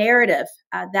 Otherwise, the narrative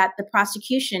that the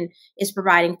prosecution is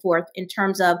providing forth in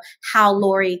terms of how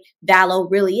Lori Vallow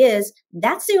really is,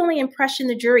 that's the only impression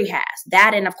the jury has.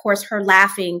 That, and of course, her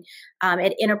laughing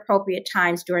at inappropriate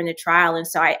times during the trial. And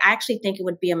so I actually think it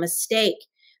would be a mistake,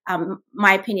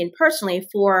 my opinion personally,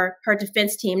 for her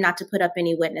defense team not to put up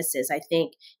any witnesses. I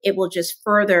think it will just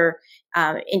further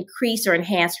increase or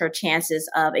enhance her chances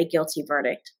of a guilty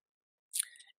verdict.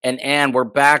 And Anne, we're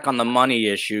back on the money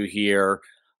issue here.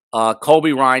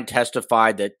 Colby Ryan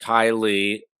testified that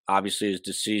Tylee, obviously his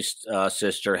deceased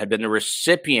sister, had been the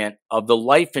recipient of the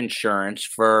life insurance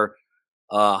for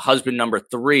husband number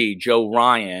 3, Joe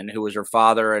Ryan, who was her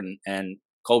father and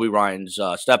Colby Ryan's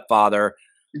stepfather,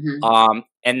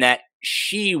 and that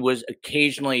she was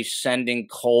occasionally sending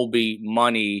Colby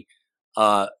money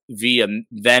via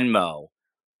Venmo,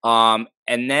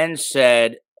 and then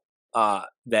said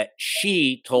that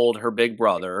she told her big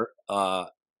brother,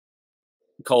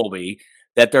 Colby,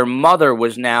 that their mother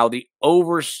was now the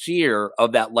overseer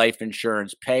of that life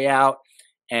insurance payout,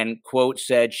 and, quote,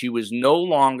 said she was no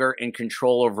longer in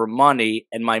control of her money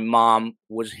and my mom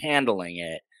was handling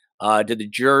it. Did the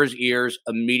jurors' ears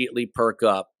immediately perk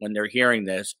up when they're hearing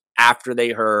this after they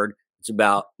heard it's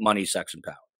about money, sex, and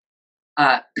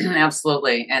power?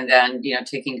 Absolutely. And then,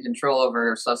 taking control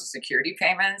over Social Security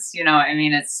payments,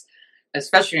 it's,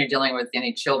 especially when you're dealing with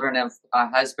any children of a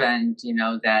husband,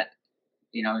 that,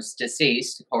 is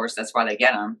deceased. Of course, that's why they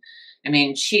get them. I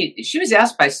mean, she was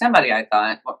asked by somebody, I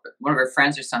thought, one of her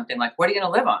friends or something, like, what are you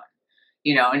going to live on?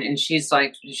 And she's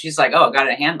like, oh, got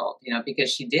it handled,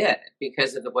 because she did,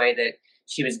 because of the way that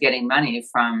she was getting money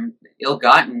from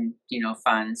ill-gotten,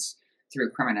 funds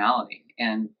through criminality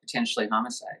and potentially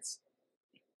homicides.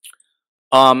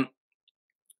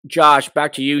 Josh,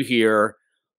 back to you here.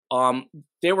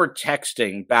 They were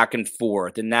texting back and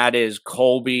forth, and that is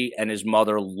Colby and his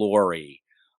mother, Lori.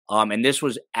 And this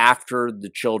was after the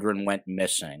children went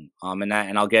missing. And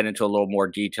I'll get into a little more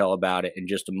detail about it in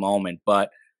just a moment. But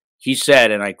he said,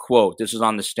 and I quote, this is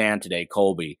on the stand today,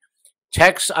 Colby,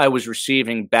 texts I was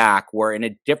receiving back were in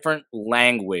a different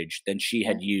language than she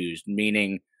had used,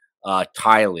 meaning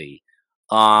Tylee.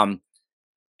 And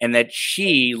that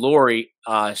Lori,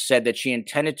 said that she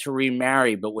intended to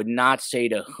remarry but would not say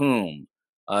to whom.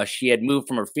 She had moved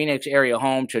from her Phoenix area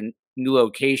home to a new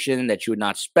location that she would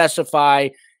not specify.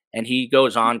 And he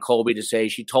goes on, Colby, to say,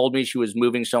 she told me she was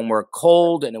moving somewhere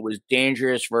cold and it was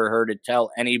dangerous for her to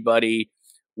tell anybody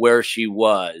where she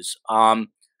was.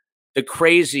 The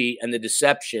crazy and the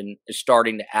deception is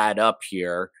starting to add up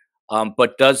here.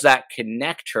 But does that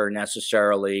connect her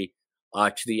necessarily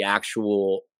to the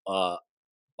actual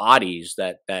bodies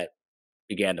that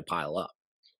began to pile up?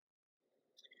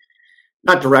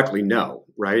 Not directly, no,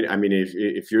 right? I mean,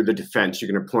 if you're the defense,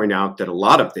 you're going to point out that a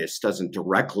lot of this doesn't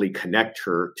directly connect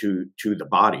her to the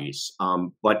bodies,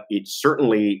 but it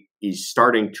certainly is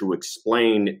starting to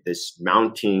explain this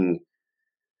mounting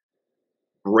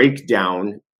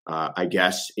breakdown, I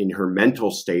guess, in her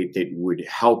mental state that would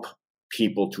help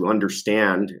people to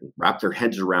understand, wrap their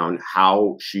heads around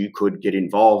how she could get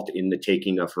involved in the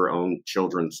taking of her own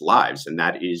children's lives. And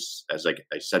that is, as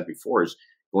I said before, is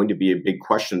going to be a big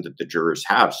question that the jurors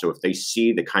have. So if they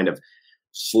see the kind of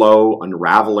slow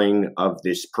unraveling of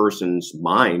this person's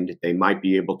mind, they might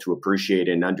be able to appreciate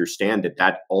and understand that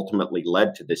that ultimately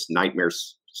led to this nightmare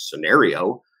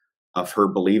scenario of her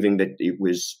believing that it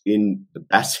was in the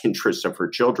best interest of her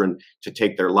children to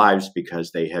take their lives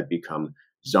because they had become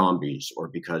zombies or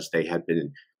because they had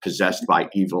been possessed by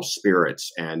evil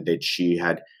spirits, and that she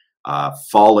had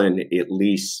fallen at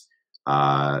least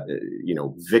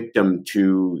victim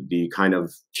to the kind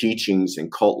of teachings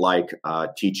and cult-like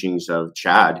teachings of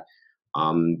Chad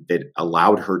that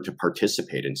allowed her to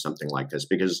participate in something like this,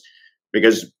 because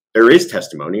there is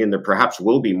testimony, and there perhaps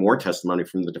will be more testimony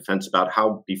from the defense about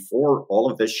how before all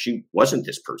of this, she wasn't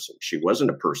this person. She wasn't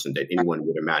a person that anyone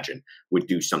would imagine would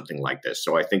do something like this.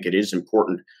 So I think it is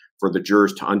important for the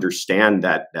jurors to understand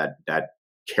that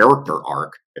character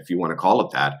arc, if you want to call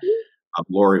it that, of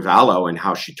Lori Vallow and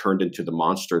how she turned into the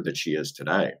monster that she is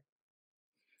today.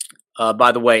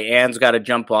 By the way, Ann's got to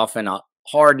jump off in a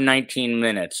hard 19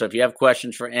 minutes. So if you have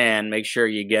questions for Ann, make sure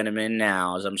you get them in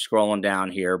now as I'm scrolling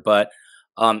down here. But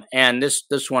and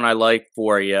this one I like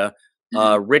for you.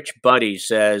 Rich Buddy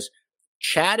says,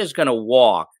 Chad is going to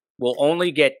walk. Will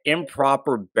only get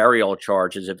improper burial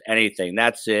charges, if anything.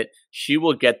 That's it. She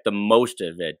will get the most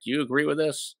of it. Do you agree with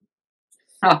this?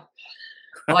 Oh.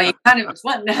 Well, you kind of,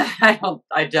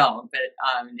 I don't, but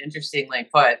interestingly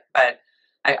put, but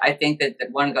I think that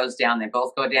one goes down, they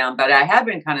both go down. But I have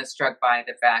been kind of struck by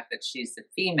the fact that she's the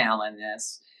female in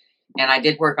this. And I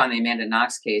did work on the Amanda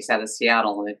Knox case out of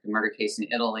Seattle, the murder case in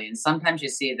Italy. And sometimes you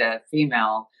see the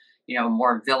female,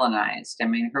 more villainized. I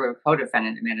mean, her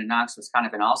co-defendant, Amanda Knox, was kind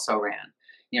of an also-ran.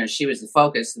 She was the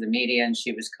focus of the media, and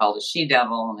she was called a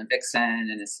she-devil and a vixen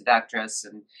and a seductress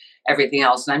and everything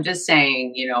else. And I'm just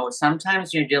saying,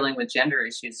 sometimes you're dealing with gender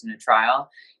issues in a trial,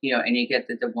 and you get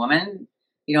the woman,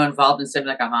 involved in something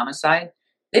like a homicide.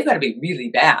 They've got to be really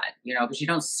bad, because you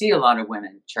don't see a lot of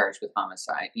women charged with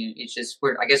homicide. It's just,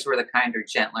 I guess we're the kinder,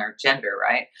 gentler gender,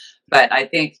 right? But I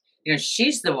think,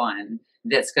 she's the one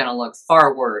that's going to look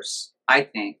far worse, I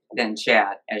think, than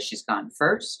Chad, as she's gone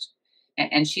first.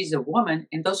 And she's a woman,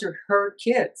 and those are her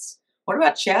kids. What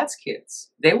about Chad's kids?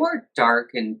 They weren't dark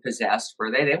and possessed, were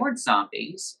they? They weren't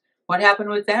zombies. What happened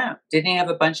with them? Didn't he have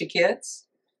a bunch of kids?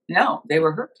 No, they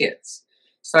were her kids.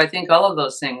 So I think all of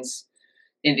those things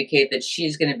indicate that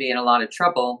she's going to be in a lot of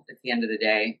trouble at the end of the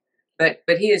day. But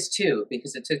he is too,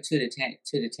 because it took two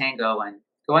to tango. And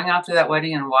going off to that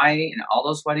wedding in Hawaii, and all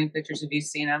those wedding pictures, have you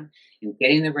seen them? And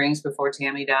getting the rings before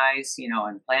Tammy dies,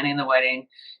 and planning the wedding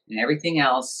and everything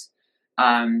else.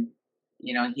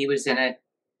 He was in it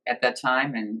at that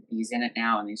time, and he's in it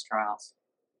now in these trials.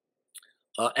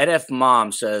 NF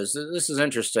Mom says, this is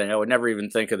interesting. I would never even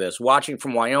think of this. Watching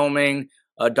from Wyoming,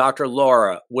 Dr.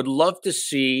 Laura would love to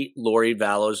see Lori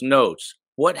Vallow's notes.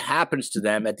 What happens to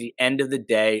them at the end of the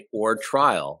day or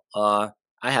trial? I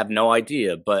have no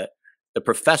idea, but the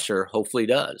professor hopefully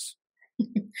does.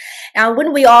 Now,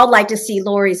 wouldn't we all like to see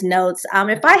Lori's notes?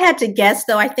 If I had to guess,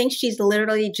 though, I think she's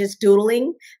literally just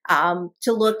doodling to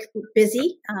look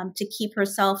busy, to keep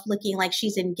herself looking like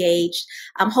she's engaged,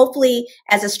 hopefully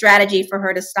as a strategy for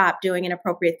her to stop doing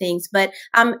inappropriate things. But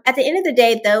at the end of the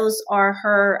day, those are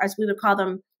her, as we would call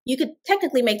them, you could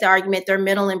technically make the argument, they're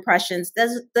mental impressions.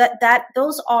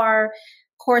 Those are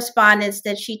correspondence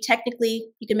that she technically,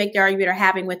 you can make the argument, are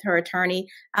having with her attorney.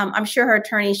 I'm sure her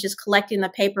attorney is just collecting the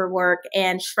paperwork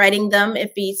and shredding them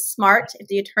if he's smart. If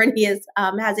the attorney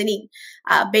has any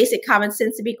basic common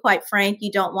sense, to be quite frank,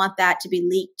 you don't want that to be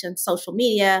leaked on social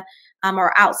media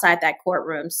or outside that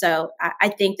courtroom. So I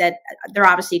think that they're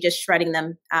obviously just shredding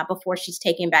them before she's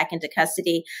taken back into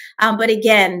custody. But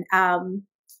again,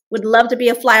 would love to be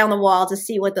a fly on the wall to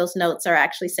see what those notes are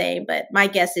actually saying. But my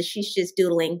guess is she's just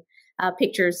doodling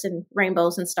pictures and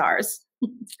rainbows and stars.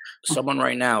 Someone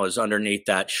right now is underneath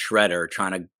that shredder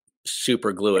trying to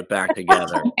super glue it back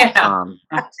together. Yeah.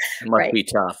 It must be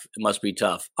tough. It must be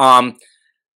tough.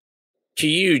 To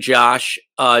you, Josh,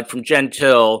 from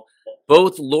Gentile,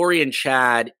 both Lori and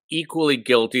Chad equally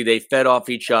guilty. They fed off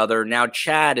each other. Now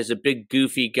Chad is a big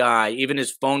goofy guy. Even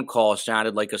his phone call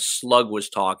sounded like a slug was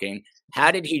talking.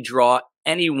 How did he draw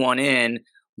anyone in?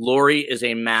 Lori is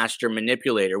a master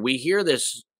manipulator. We hear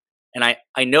this, and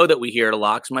I know that we hear it a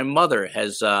lot because my mother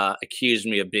has accused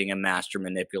me of being a master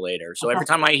manipulator. So every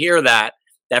time I hear that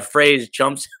phrase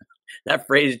jumps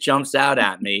out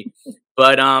at me.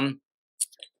 But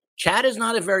Chad is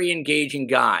not a very engaging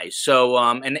guy. So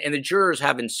and the jurors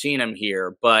haven't seen him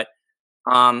here, but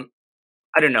I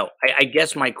don't know. I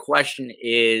guess my question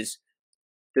is,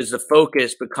 does the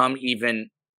focus become even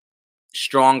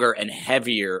stronger and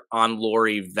heavier on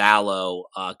Lori Vallow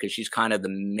because she's kind of the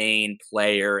main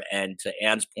player, and to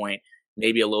Ann's point,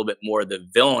 maybe a little bit more the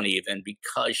villain even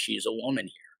because she's a woman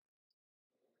here?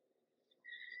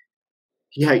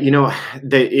 Yeah,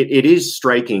 it is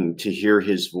striking to hear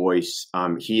his voice.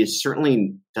 He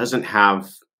certainly doesn't have,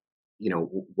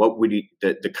 what would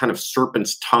the kind of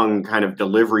serpent's tongue kind of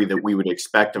delivery that we would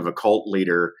expect of a cult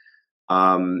leader.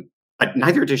 But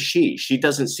neither does she. She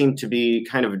doesn't seem to be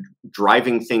kind of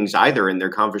driving things either in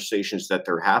their conversations that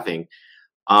they're having.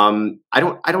 I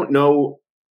don't know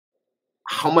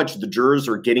how much the jurors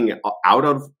are getting out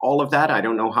of all of that. I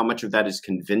don't know how much of that is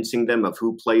convincing them of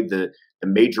who played the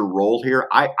major role here.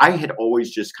 I had always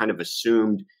just kind of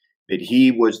assumed that he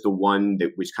was the one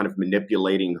that was kind of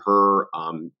manipulating her.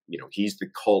 He's the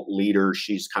cult leader.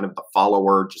 She's kind of the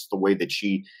follower, just the way that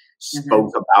she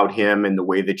spoke about him and the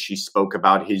way that she spoke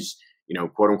about his,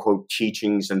 quote unquote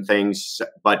teachings and things.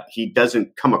 But he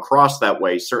doesn't come across that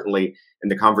way, certainly in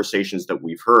the conversations that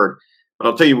we've heard. But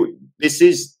I'll tell you, this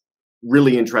is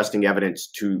really interesting evidence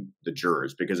to the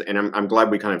jurors and I'm glad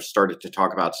we kind of started to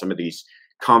talk about some of these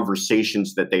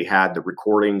conversations that they had, the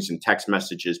recordings and text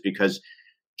messages, because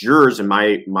jurors, in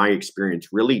my experience,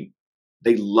 really,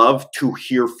 they love to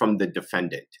hear from the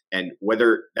defendant. And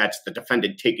whether that's the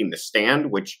defendant taking the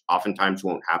stand, which oftentimes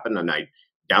won't happen, and I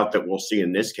doubt that we'll see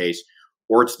in this case,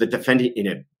 or it's the defendant in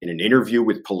an interview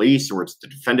with police, or it's the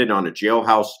defendant on a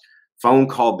jailhouse phone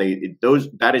call,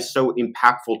 that is so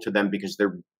impactful to them because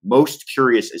they're most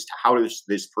curious as to how does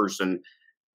this person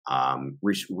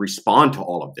respond to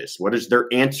all of this? What is their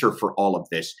answer for all of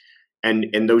this?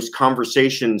 And those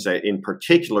conversations, in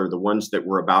particular, the ones that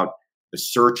were about the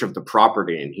search of the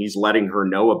property, and he's letting her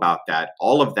know about that,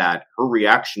 all of that, her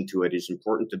reaction to it is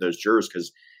important to those jurors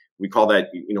because we call that,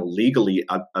 legally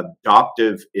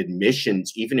adoptive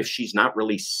admissions. Even if she's not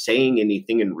really saying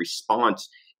anything in response,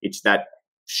 it's that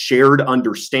shared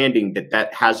understanding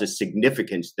that has a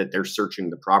significance that they're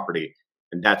searching the property.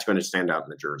 And that's going to stand out in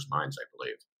the jurors' minds, I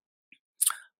believe.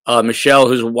 Michelle,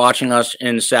 who's watching us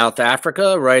in South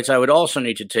Africa, writes, I would also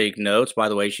need to take notes. By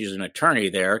the way, she's an attorney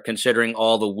there, considering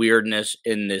all the weirdness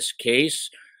in this case.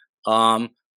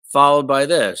 Followed by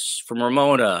this from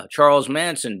Ramona. Charles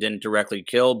Manson didn't directly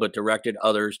kill, but directed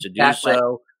others to do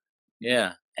so.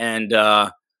 Yeah. And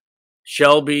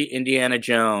Shelby Indiana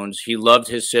Jones, he loved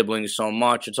his siblings so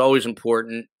much. It's always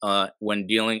important when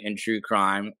dealing in true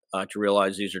crime to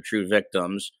realize these are true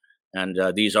victims. And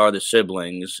these are the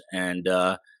siblings. And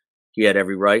he had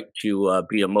every right to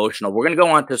be emotional. We're going to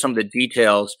go on to some of the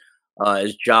details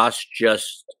as Josh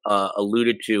just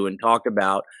alluded to and talked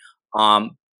about.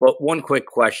 But one quick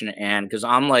question, Ann, because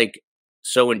I'm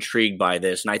so intrigued by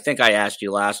this. And I think I asked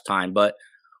you last time, but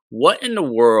what in the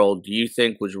world do you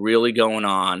think was really going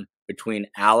on between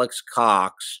Alex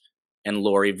Cox and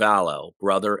Lori Vallow,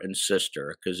 brother and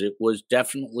sister? Because it was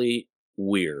definitely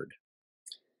weird.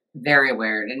 Very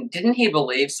weird. And didn't he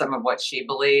believe some of what she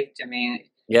believed? I mean,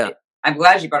 yeah. I'm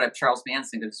glad you brought up Charles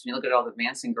Manson because when you look at all the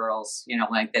Manson girls,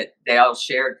 that they all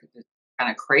shared kind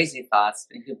of crazy thoughts.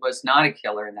 He was not a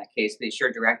killer in that case, but he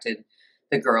sure directed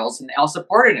the girls and they all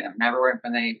supported him. Never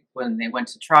when they went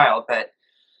to trial. But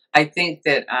I think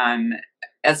that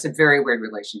that's a very weird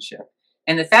relationship.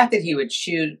 And the fact that he would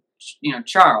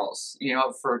Charles,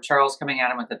 for Charles coming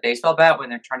at him with a baseball bat when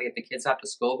they're trying to get the kids off to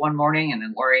school one morning, and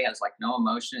then Lori has like no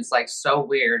emotion. It's like so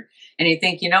weird. And you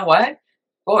think, you know what?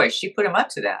 Boy, she put him up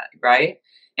to that, right?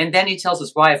 And then he tells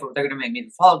his wife, "Oh, they're going to make me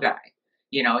the fall guy."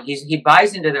 He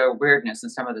buys into their weirdness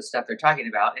and some of the stuff they're talking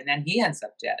about, and then he ends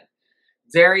up dead.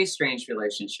 Very strange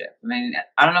relationship. I mean,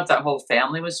 I don't know if that whole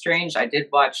family was strange. I did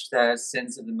watch the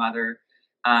Sins of the Mother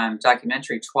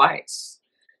documentary twice,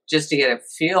 just to get a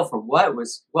feel for what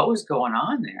was going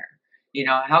on there.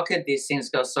 How could these things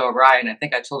go so awry? And I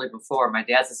think I told you before, my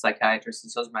dad's a psychiatrist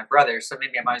and so is my brother. So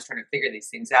maybe I'm always trying to figure these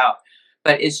things out.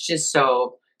 But it's just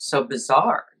so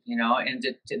bizarre, and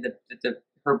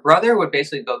her brother would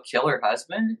basically go kill her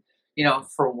husband,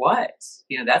 for what?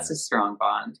 That's a strong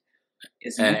bond.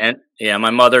 And yeah,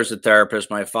 my mother's a therapist.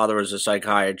 My father was a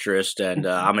psychiatrist, and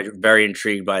I'm very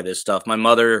intrigued by this stuff. My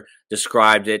mother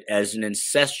described it as an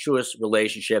incestuous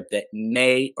relationship that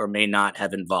may or may not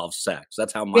have involved sex.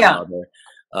 That's how my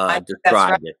mother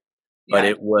described it. But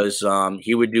it was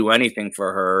he would do anything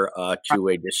for her to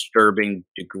a disturbing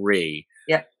degree.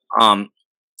 Yeah.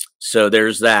 So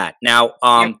there's that. Now,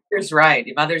 your mother's right.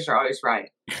 Your mothers are always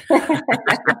right.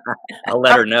 I'll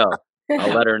let her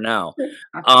know.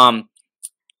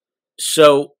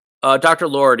 So, Dr.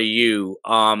 Laura, to you,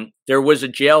 there was a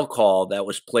jail call that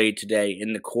was played today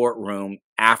in the courtroom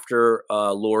after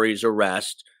Lori's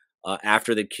arrest,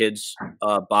 after the kids'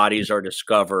 bodies are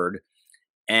discovered.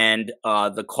 And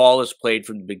the call is played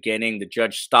from the beginning. The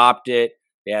judge stopped it.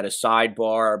 They had a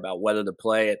sidebar about whether to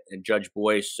play it. And Judge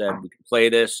Boyce said, "We can play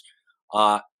this."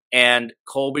 And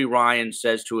Colby Ryan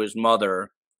says to his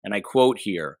mother, and I quote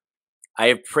here, "I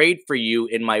have prayed for you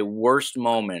in my worst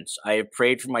moments. I have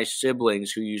prayed for my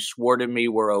siblings who you swore to me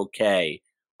were okay.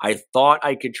 I thought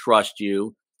I could trust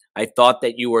you. I thought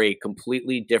that you were a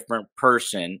completely different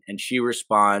person." And she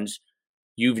responds,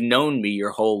 "You've known me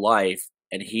your whole life."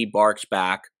 And he barks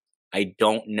back, "I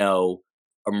don't know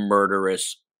a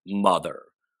murderous mother."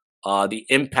 The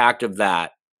impact of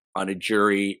that on a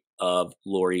jury of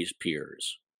Lori's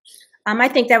peers. I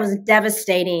think that was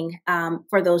devastating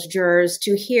for those jurors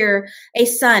to hear a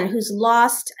son who's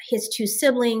lost his two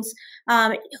siblings,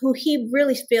 who he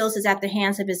really feels is at the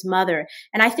hands of his mother.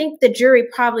 And I think the jury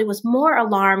probably was more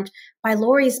alarmed by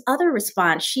Lori's other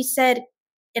response. She said,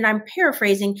 and I'm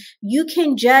paraphrasing, "You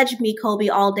can judge me, Colby,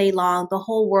 all day long. The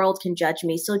whole world can judge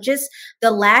me." So just the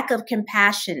lack of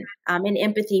compassion and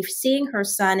empathy, seeing her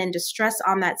son in distress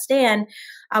on that stand,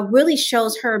 really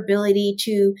shows her ability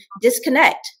to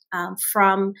disconnect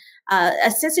from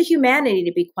a sense of humanity,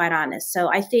 to be quite honest. So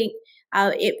I think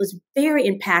it was very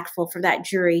impactful for that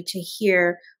jury to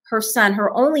hear her son,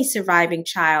 her only surviving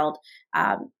child,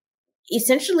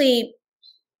 essentially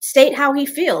state how he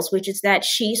feels, which is that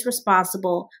she's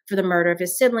responsible for the murder of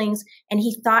his siblings. And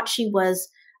he thought she was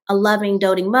a loving,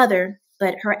 doting mother,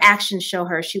 but her actions show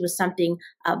her she was something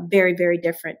very, very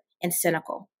different and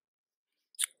cynical.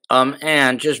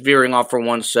 And just veering off for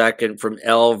 1 second from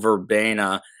El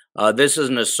Verbena, this is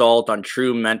an assault on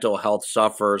true mental health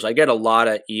sufferers. I get a lot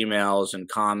of emails and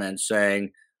comments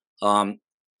saying,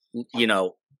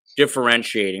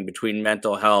 differentiating between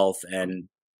mental health and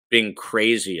being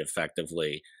crazy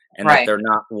effectively, and that they're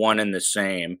not one and the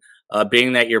same.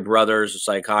 Being that your brother's a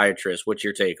psychiatrist, what's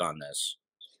your take on this?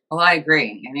 Well, I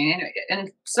agree. I mean,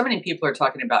 and so many people are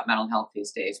talking about mental health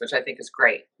these days, which I think is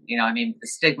great. The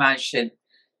stigma should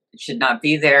not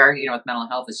be there. With mental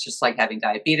health, it's just like having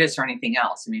diabetes or anything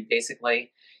else. I mean,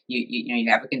 basically, you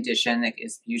have a condition that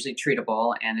is usually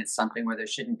treatable, and it's something where there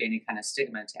shouldn't be any kind of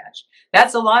stigma attached.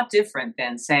 That's a lot different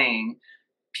than saying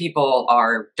people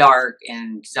are dark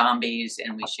and zombies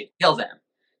and we should kill them.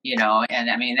 And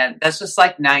I mean, that's just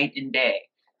like night and day.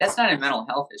 That's not a mental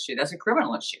health issue. That's a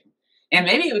criminal issue. And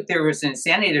maybe there was an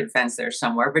insanity defense there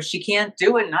somewhere, but she can't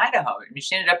do it in Idaho. I mean,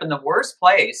 she ended up in the worst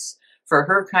place for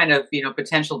her kind of,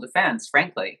 potential defense,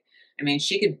 frankly. I mean,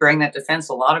 she could bring that defense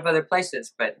a lot of other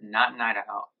places, but not in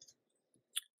Idaho.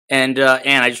 And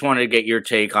Anne, I just wanted to get your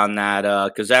take on that,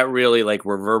 because that really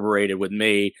reverberated with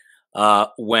me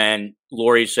when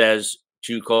Lori says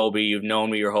to Colby, "You've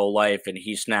known me your whole life," and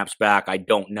he snaps back, "I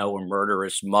don't know a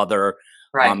murderous mother."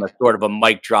 Right. A sort of a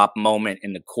mic drop moment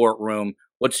in the courtroom.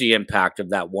 What's the impact of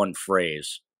that one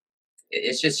phrase?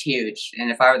 It's just huge.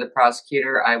 And if I were the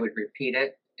prosecutor, I would repeat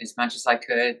it as much as I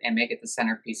could and make it the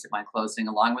centerpiece of my closing,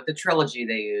 along with the trilogy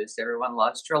they used. Everyone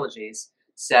loves trilogies: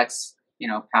 sex,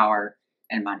 power,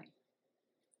 and money.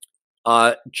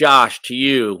 Josh, to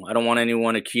you, I don't want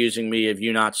anyone accusing me of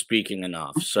you not speaking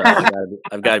enough, so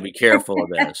I've got to be careful of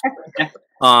this.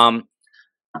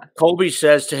 Colby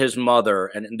says to his mother,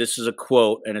 and this is a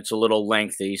quote, and it's a little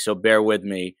lengthy, so bear with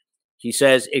me. He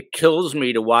says, "It kills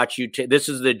me to watch you take." This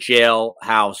is the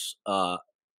jailhouse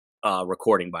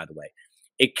recording, by the way.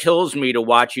 "It kills me to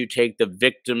watch you take the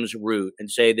victim's route and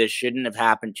say this shouldn't have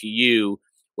happened to you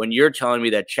when you're telling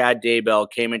me that Chad Daybell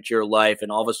came into your life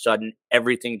and all of a sudden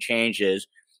everything changes.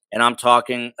 And I'm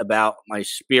talking about my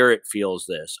spirit feels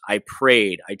this. I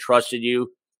prayed. I trusted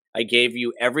you. I gave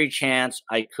you every chance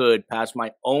I could past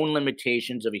my own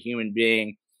limitations of a human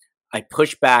being. I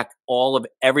pushed back all of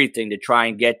everything to try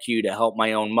and get to you to help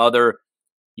my own mother.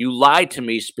 You lied to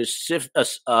me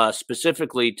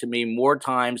specifically to me more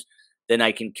times than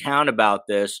I can count about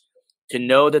this. To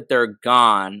know that they're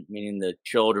gone," meaning the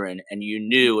children, "and you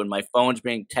knew, and my phone's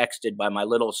being texted by my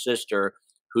little sister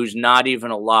who's not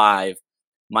even alive,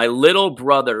 my little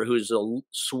brother who's the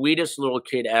sweetest little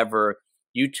kid ever.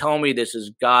 You tell me this is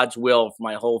God's will for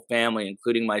my whole family,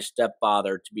 including my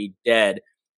stepfather, to be dead.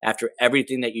 After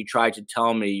everything that you tried to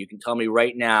tell me, you can tell me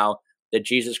right now that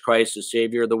Jesus Christ, the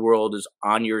Savior of the world, is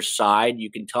on your side. You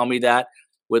can tell me that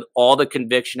with all the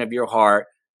conviction of your heart,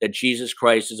 that Jesus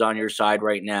Christ is on your side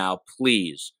right now,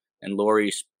 please." And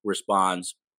Lori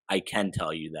responds, "I can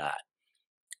tell you that."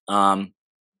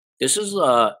 This is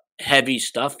heavy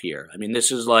stuff here. I mean,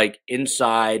 this is like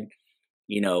inside,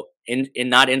 in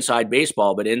not inside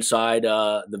baseball, but inside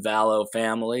the Vallow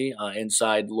family,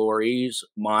 inside Lori's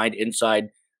mind, inside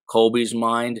Colby's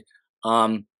mind.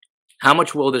 How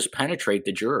much will this penetrate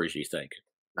the jurors, you think?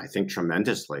 I think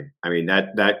tremendously. I mean,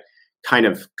 that kind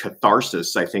of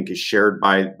catharsis, I think, is shared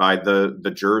by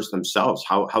the jurors themselves.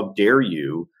 How dare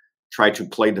you try to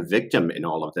play the victim in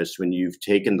all of this when you've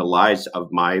taken the lives of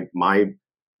my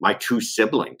two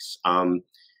siblings?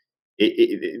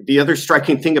 The other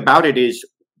striking thing about it is,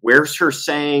 where's her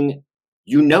saying,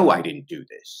 I didn't do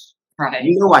this. Right.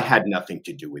 I had nothing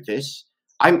to do with this.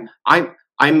 I'm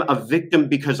a victim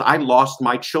because I lost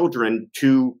my children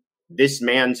to this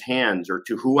man's hands or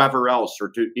to whoever else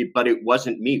but it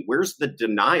wasn't me. Where's the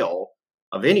denial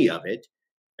of any of it?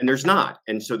 And there's not.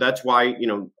 And so that's why,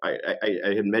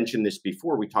 I had mentioned this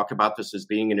before. We talk about this as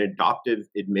being an adoptive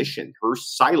admission. Her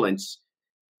silence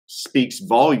speaks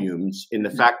volumes in the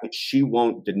fact that she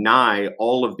won't deny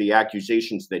all of the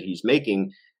accusations that he's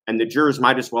making. And the jurors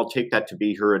might as well take that to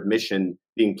be her admission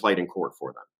being played in court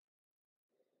for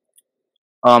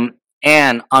them.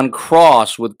 And on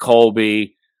cross with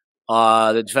Colby,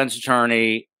 the defense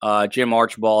attorney, Jim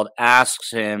Archibald,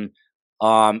 asks him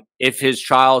if his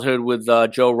childhood with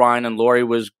Joe Ryan and Lori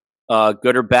was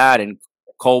good or bad. And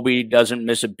Colby doesn't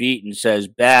miss a beat and says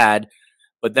bad.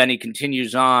 But then he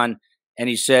continues on and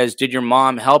he says, "Did your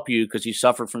mom help you?" Because he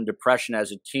suffered from depression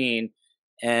as a teen.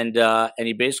 And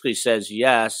he basically says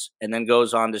yes, and then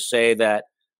goes on to say that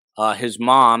his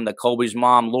mom, that Colby's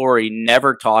mom, Lori,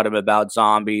 never taught him about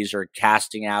zombies or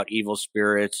casting out evil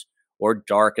spirits or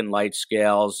dark and light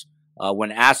scales.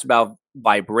 When asked about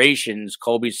vibrations,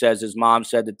 Colby says his mom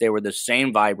said that they were the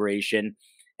same vibration,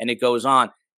 and it goes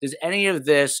on. Does any of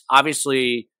this,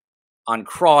 obviously on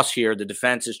cross here, the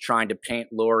defense is trying to paint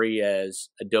Lori as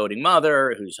a doting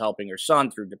mother who's helping her son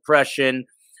through depression.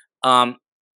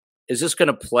 Is this going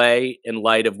to play in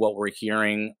light of what we're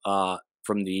hearing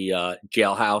from the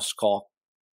jailhouse call?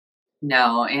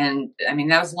 No. And I mean,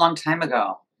 that was a long time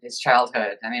ago, his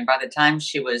childhood. I mean, by the time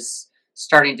she was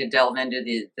starting to delve into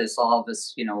this,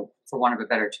 for want of a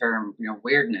better term,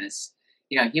 weirdness,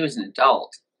 he was an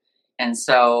adult. And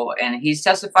so, and he's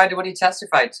testified to what he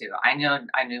testified to. I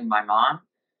knew my mom,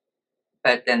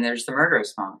 but then there's the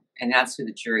murderous mom. And that's who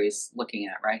the jury is looking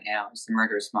at right now, is the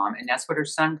murderous mom. And that's what her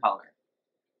son called her.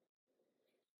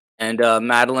 And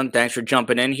Madeline, thanks for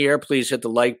jumping in here. Please hit the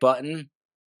like button.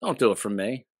 Don't do it for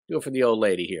me. Do it for the old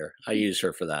lady here. I use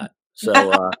her for that.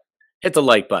 So hit the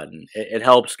like button. It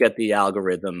helps get the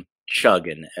algorithm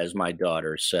chugging, as my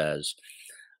daughter says.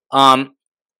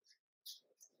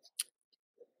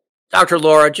 Dr.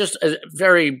 Laura, just a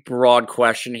very broad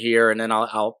question here, and then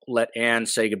I'll let Ann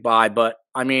say goodbye. But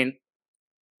I mean,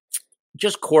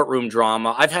 just courtroom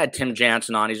drama. I've had Tim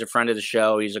Jansen on. He's a friend of the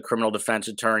show. He's a criminal defense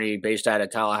attorney based out of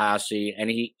Tallahassee, and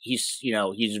he's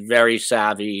very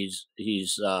savvy.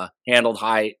 He's handled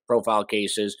high profile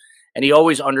cases, and he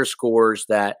always underscores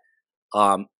that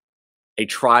a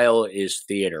trial is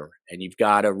theater, and you've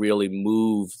got to really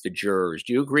move the jurors.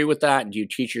 Do you agree with that? And do you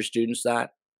teach your students that?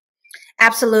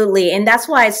 Absolutely. And that's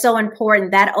why it's so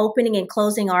important. That opening and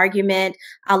closing argument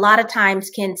a lot of times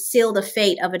can seal the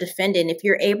fate of a defendant. If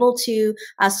you're able to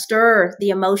stir the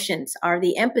emotions or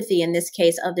the empathy, in this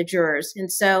case, of the jurors.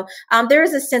 And so there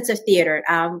is a sense of theater.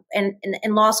 And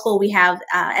in law school, we have,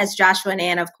 as Joshua and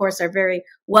Ann, of course, are very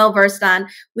well versed on.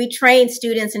 We train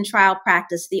students in trial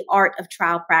practice, the art of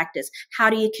trial practice. How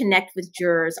do you connect with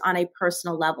jurors on a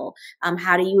personal level?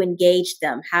 How do you engage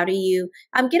them? How do you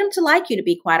get them to like you, to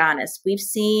be quite honest? We've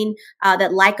seen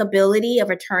that likability of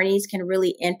attorneys can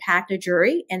really impact a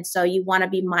jury. And so you want to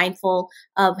be mindful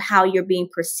of how you're being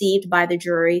perceived by the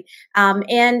jury.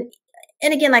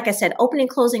 And again, like I said, opening and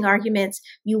closing arguments,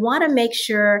 you want to make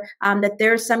sure that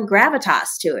there's some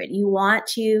gravitas to it. You want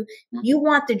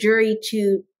the jury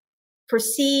to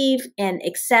perceive and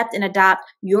accept and adopt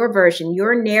your version,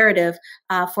 your narrative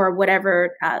for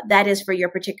whatever that is for your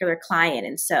particular client.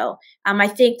 And so I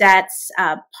think that's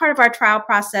part of our trial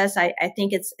process. I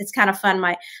think it's kind of fun.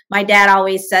 My dad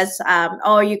always says,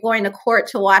 "Oh, you're going to court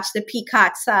to watch the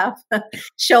peacocks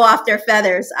show off their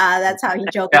feathers." That's how he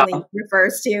jokingly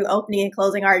refers to opening and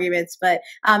closing arguments. But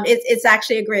it's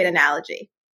actually a great analogy.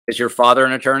 Is your father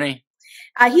an attorney?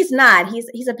 He's not.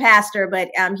 He's a pastor, but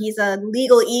he's a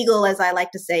legal eagle, as I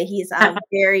like to say. He's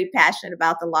very passionate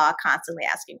about the law, constantly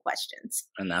asking questions.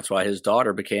 And that's why his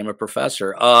daughter became a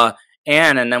professor.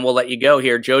 Anne, and then we'll let you go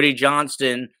here. Jody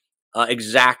Johnston,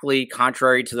 exactly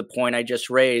contrary to the point I just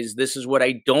raised, this is what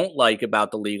I don't like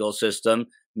about the legal system,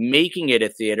 making it a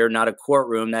theater, not a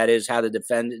courtroom. That is how the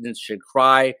defendants should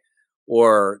cry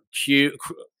on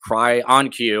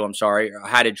cue, or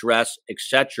how to dress,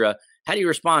 etc. How do you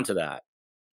respond to that?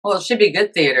 Well, it should be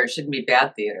good theater. It shouldn't be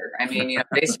bad theater. I mean,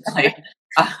 basically,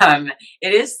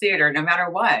 it is theater no matter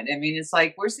what. I mean, it's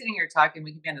like we're sitting here talking.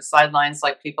 We can be on the sidelines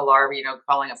like people are,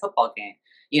 calling a football game.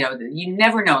 You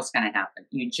never know what's going to happen.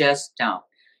 You just don't.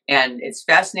 And it's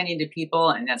fascinating to people,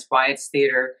 and that's why it's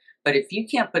theater. But if you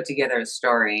can't put together a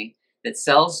story that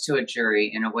sells to a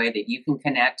jury in a way that you can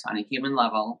connect on a human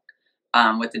level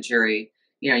with the jury,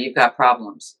 you've got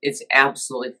problems. It's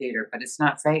absolutely theater, but it's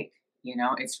not fake.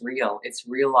 It's real. It's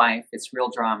real life. It's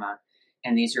real drama.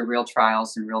 And these are real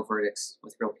trials and real verdicts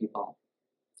with real people.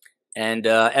 And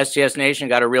STS Nation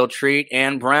got a real treat.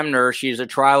 Ann Bremner, she's a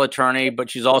trial attorney, but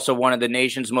she's also one of the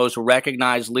nation's most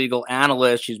recognized legal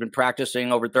analysts. She's been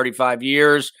practicing over 35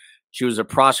 years. She was a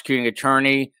prosecuting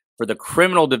attorney for the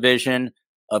criminal division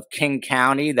of King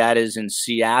County, that is in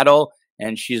Seattle.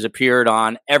 And she's appeared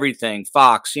on everything: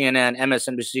 Fox, CNN,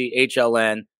 MSNBC,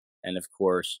 HLN, and of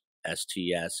course,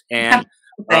 STS. And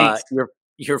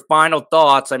your final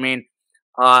thoughts. I mean,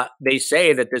 they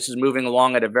say that this is moving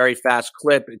along at a very fast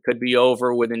clip. It could be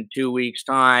over within 2 weeks'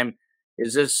 time.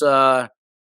 Is this a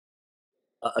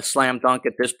slam dunk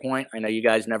at this point? I know you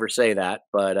guys never say that,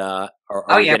 but are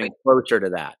we getting closer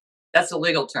to that? That's a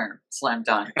legal term, slam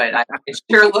dunk, but it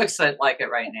sure looks like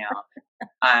it right now.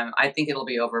 I think it'll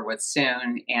be over with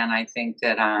soon, and I think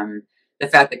that the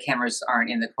fact that cameras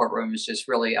aren't in the courtroom is just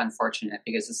really unfortunate,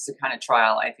 because this is the kind of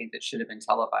trial I think that should have been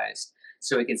televised,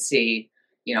 so we could see,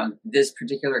 this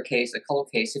particular case, a cold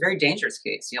case, a very dangerous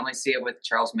case. You only see it with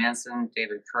Charles Manson,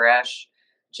 David Koresh,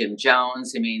 Jim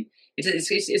Jones. I mean,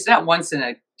 it's not once in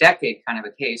a decade kind of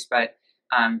a case, but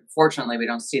fortunately, we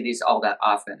don't see these all that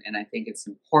often, and I think it's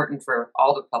important for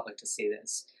all the public to see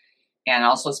this. And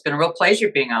also, it's been a real pleasure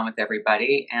being on with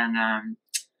everybody, and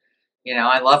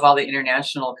I love all the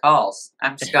international calls.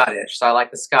 I'm Scottish, so I like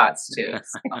the Scots too.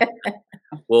 So.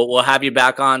 We'll have you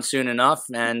back on soon enough,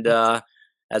 and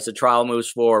as the trial moves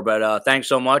forward. But thanks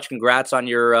so much. Congrats on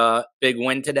your big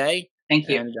win today. Thank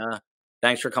you. And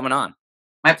thanks for coming on.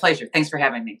 My pleasure. Thanks for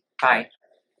having me. Bye.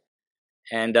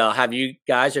 And have you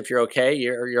guys, if you're okay,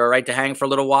 you're all right to hang for a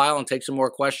little while and take some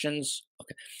more questions?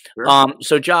 Okay. Sure.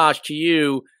 So Josh, to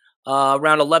you,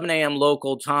 around 11 a.m.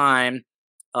 local time,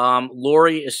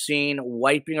 Lori is seen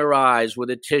wiping her eyes with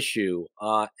a tissue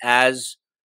as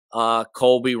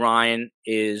Colby Ryan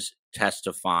is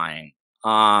testifying.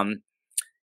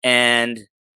 And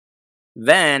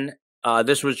then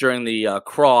this was during the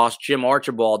cross. Jim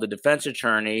Archibald, the defense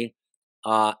attorney,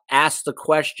 asked the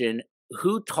question,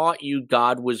 "Who taught you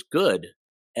God was good?"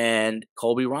 And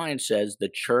Colby Ryan says, "The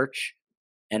church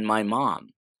and my mom."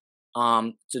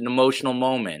 It's an emotional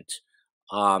moment.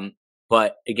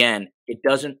 But again, it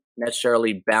doesn't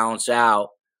necessarily balance out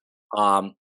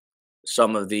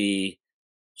some of the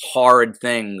hard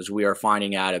things we are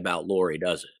finding out about Lori,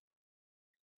 does it?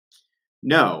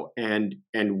 No. And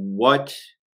what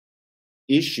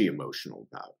is she emotional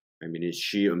about? I mean, is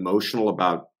she emotional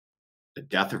about the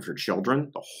death of her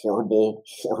children, the horrible,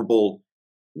 horrible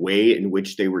way in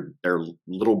which their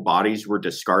little bodies were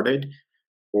discarded?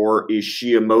 Or is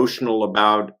she emotional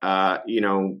about,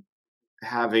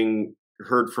 having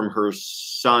heard from her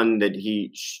son that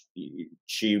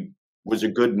she was a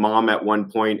good mom at one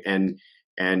point, and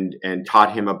and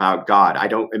taught him about God.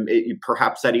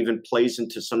 Perhaps that even plays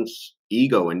into some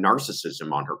ego and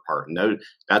narcissism on her part, and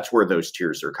that's where those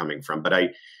tears are coming from. But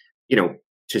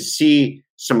to see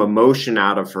some emotion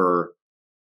out of her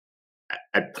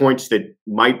at points that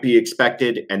might be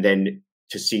expected, and then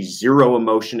to see zero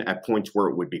emotion at points where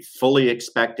it would be fully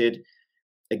expected.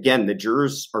 Again, the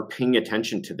jurors are paying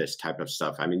attention to this type of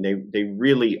stuff. I mean, they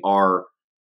really are.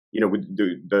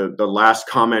 The last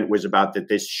comment was about that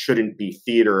this shouldn't be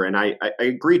theater, and I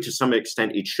agree to some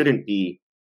extent. It shouldn't be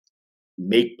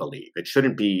make believe. It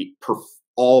shouldn't be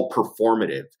all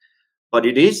performative, but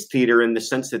it is theater in the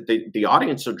sense that the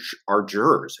audience are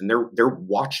jurors, and they're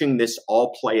watching this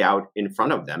all play out in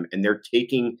front of them, and they're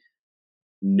taking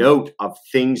note of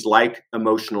things like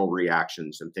emotional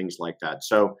reactions and things like that.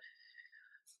 So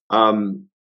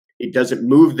it doesn't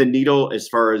move the needle as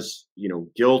far as,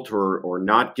 guilt or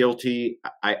not guilty.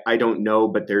 I don't know,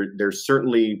 but they're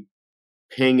certainly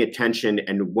paying attention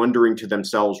and wondering to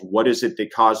themselves, what is it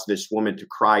that caused this woman to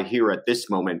cry here at this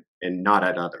moment and not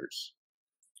at others?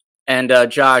 And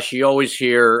Josh, you always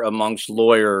hear amongst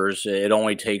lawyers, it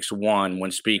only takes one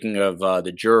when speaking of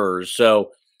the jurors.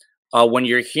 So when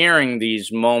you're hearing these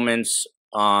moments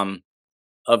of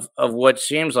what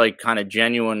seems like kind of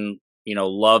genuine,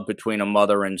 love between a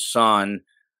mother and son,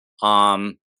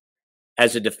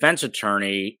 as a defense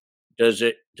attorney, does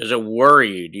it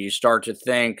worry you? Do you start to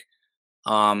think,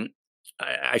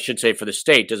 I should say for the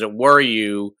state, does it worry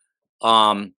you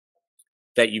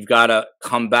that you've got to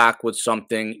come back with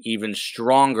something even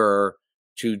stronger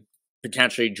to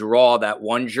potentially draw that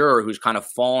one juror who's kind of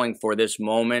falling for this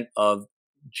moment of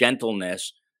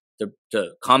gentleness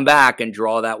to come back and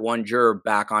draw that one juror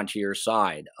back onto your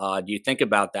side? Do you think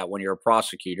about that when you're a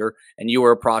prosecutor? And you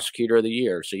were a prosecutor of the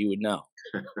year, so you would know.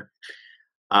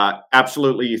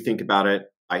 Absolutely, you think about it.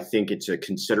 I think it's a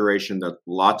consideration that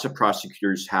lots of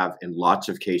prosecutors have in lots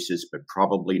of cases, but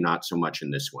probably not so much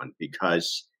in this one,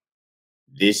 because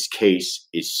this case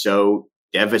is so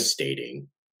devastating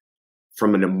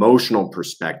from an emotional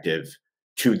perspective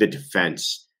to the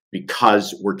defense,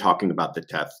 because we're talking about the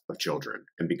death of children,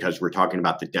 and because we're talking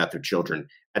about the death of children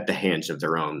at the hands of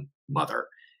their own mother,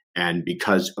 and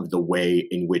because of the way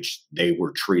in which they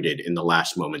were treated in the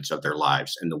last moments of their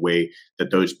lives and the way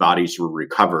that those bodies were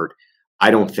recovered. I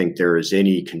don't think there is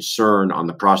any concern on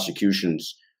the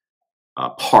prosecution's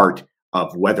part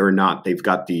of whether or not they've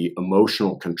got the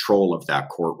emotional control of that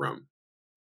courtroom.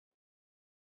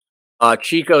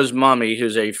 Chico's mummy,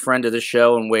 who's a friend of the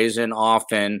show and weighs in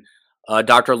often,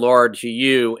 Dr. Laura, to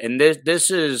you, and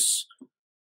this is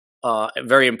a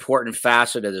very important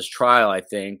facet of this trial, I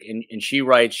think. And she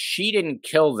writes, she didn't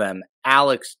kill them,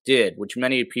 Alex did, which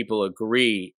many people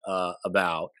agree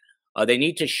about. They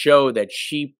need to show that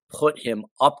she put him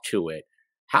up to it.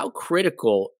 How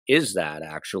critical is that,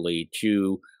 actually,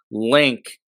 to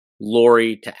link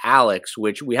Lori to Alex,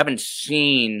 which we haven't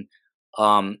seen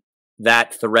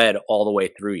that thread all the way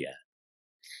through yet?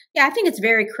 Yeah, I think it's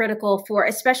very critical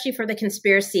especially for the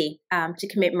conspiracy to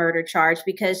commit murder charge,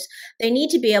 because they need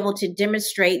to be able to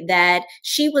demonstrate that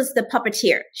she was the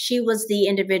puppeteer. She was the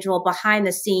individual behind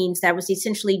the scenes that was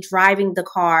essentially driving the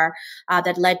car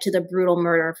that led to the brutal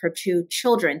murder of her two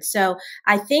children. So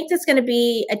I think that's going to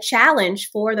be a challenge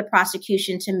for the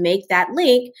prosecution to make that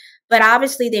link. But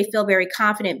obviously they feel very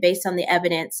confident based on the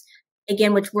evidence,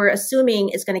 again, which we're assuming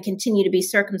is going to continue to be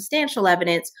circumstantial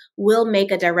evidence, will make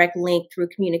a direct link through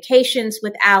communications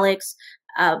with Alex.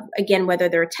 Again, whether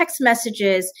they're text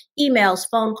messages, emails,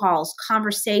 phone calls,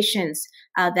 conversations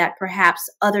that perhaps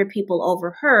other people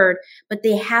overheard, but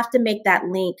they have to make that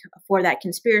link for that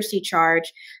conspiracy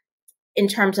charge in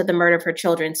terms of the murder of her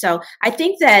children. So I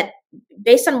think that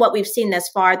based on what we've seen thus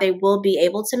far, they will be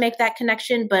able to make that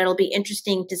connection, but it'll be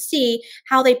interesting to see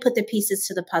how they put the pieces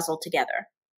to the puzzle together.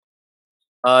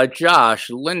 Josh,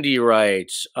 Lindy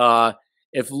writes,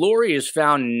 if Lori is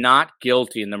found not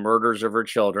guilty in the murders of her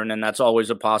children, and that's always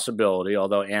a possibility,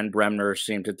 although Ann Bremner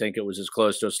seemed to think it was as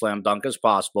close to a slam dunk as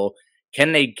possible,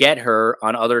 can they get her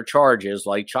on other charges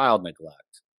like child neglect?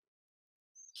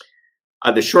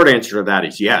 The short answer to that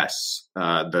is yes.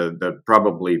 The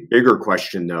probably bigger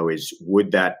question, though, is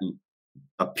would that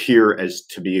appear as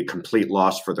to be a complete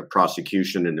loss for the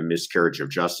prosecution and a miscarriage of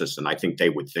justice? And I think they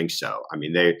would think so. I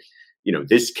mean,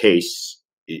 this case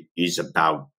is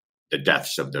about the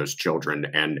deaths of those children,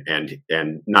 and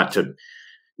not to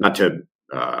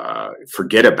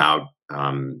forget about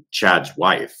Chad's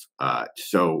wife.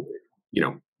 So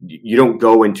you don't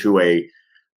go into a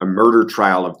murder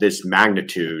trial of this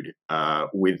magnitude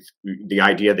with the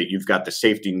idea that you've got the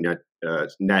safety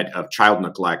net of child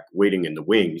neglect waiting in the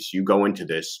wings. You go into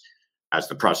this as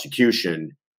the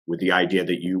prosecution with the idea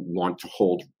that you want to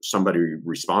hold somebody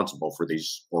responsible for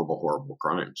these horrible, horrible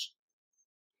crimes.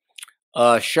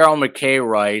 Cheryl McKay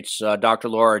writes, Dr.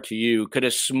 Laura, to you, could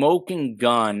a smoking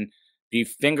gun be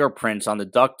fingerprints on the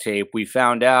duct tape? We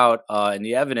found out in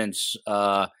the evidence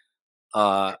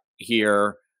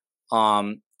here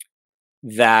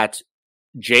that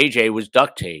JJ was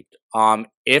duct taped.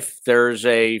 If there's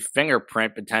a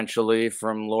fingerprint potentially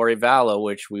from Lori Vallow,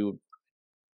 which we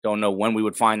don't know when we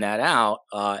would find that out,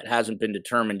 it hasn't been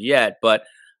determined yet, but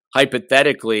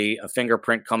hypothetically, a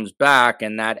fingerprint comes back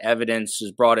and that evidence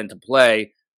is brought into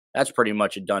play, that's pretty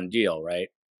much a done deal, right?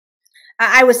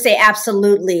 I would say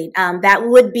absolutely. That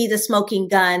would be the smoking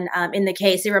gun in the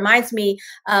case. It reminds me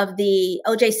of the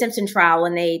O.J. Simpson trial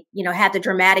when they, had the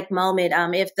dramatic moment.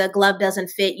 If the glove doesn't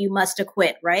fit, you must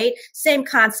acquit, right? Same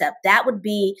concept. That would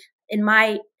be, in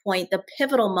my point, the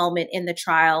pivotal moment in the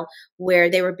trial where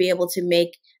they would be able to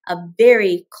make a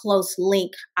very close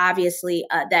link, obviously,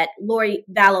 that Lori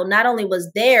Vallow not only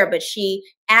was there, but she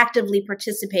actively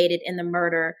participated in the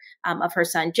murder of her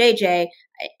son, JJ,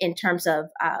 in terms of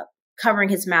covering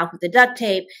his mouth with the duct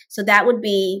tape. So that would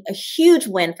be a huge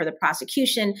win for the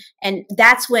prosecution. And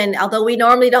that's when, although we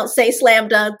normally don't say slam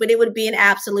dunk, but it would be an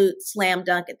absolute slam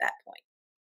dunk at that point.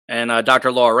 And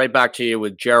Dr. Law, right back to you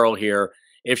with Gerald here.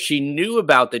 If she knew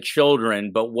about the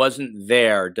children but wasn't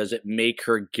there, does it make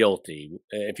her guilty?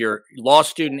 If your law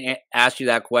student asked you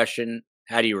that question,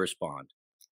 how do you respond?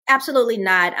 Absolutely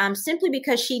not. Simply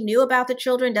because she knew about the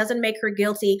children doesn't make her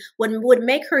guilty. What would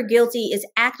make her guilty is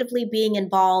actively being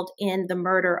involved in the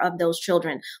murder of those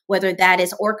children, whether that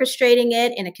is orchestrating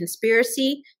it in a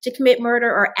conspiracy to commit murder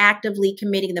or actively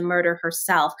committing the murder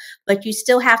herself. But you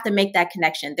still have to make that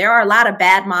connection. There are a lot of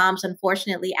bad moms,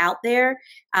 unfortunately, out there,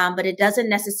 but it doesn't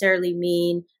necessarily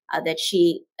mean that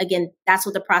she, again, that's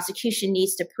what the prosecution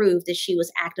needs to prove, that she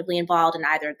was actively involved in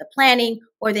either the planning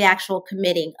or the actual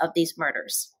committing of these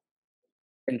murders.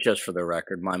 And just for the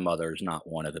record, my mother is not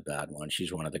one of the bad ones.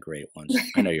 She's one of the great ones.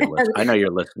 I know you're I know you're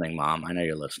listening, Mom. I know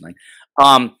you're listening.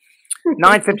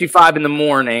 9:55 in the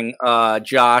morning,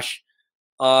 Josh.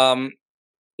 The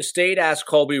state asked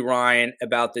Colby Ryan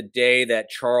about the day that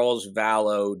Charles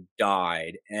Vallow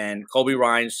died. And Colby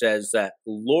Ryan says that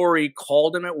Lori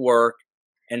called him at work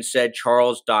and said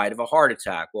Charles died of a heart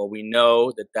attack. Well, we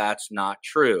know that that's not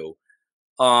true.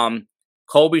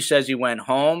 Colby says he went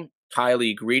home.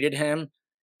 Tylee greeted him.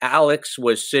 Alex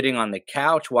was sitting on the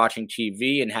couch watching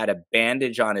TV and had a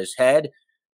bandage on his head.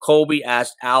 Colby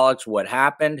asked Alex what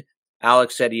happened.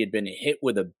 Alex said he had been hit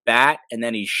with a bat and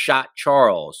then he shot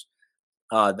Charles.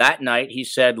 That night, he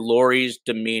said Lori's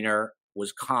demeanor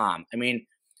was calm. I mean,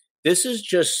 this is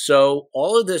just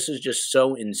all of this is just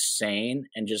so insane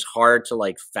and just hard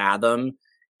to fathom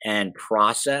and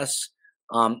process.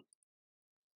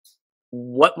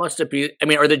 What must it be? I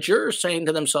mean, are the jurors saying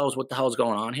to themselves, what the hell is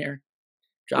going on here?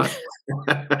 Josh?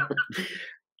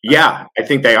 Yeah, I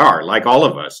think they are, like all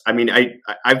of us. I mean,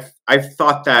 I've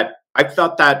thought that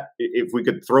if we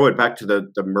could throw it back to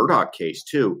the Murdaugh case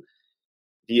too,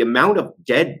 the amount of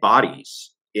dead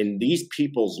bodies in these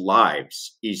people's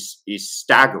lives is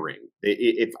staggering.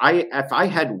 If I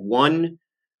had one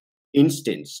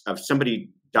instance of somebody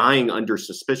dying under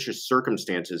suspicious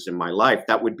circumstances in my life,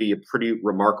 that would be a pretty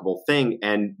remarkable thing.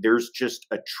 And there's just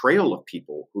a trail of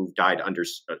people who've died under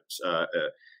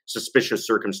suspicious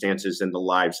circumstances in the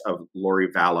lives of Lori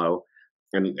Vallow.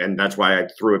 And that's why I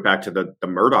threw it back to the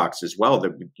Murdaughs as well,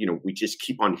 that, we just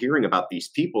keep on hearing about these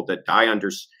people that die under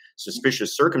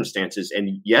suspicious circumstances.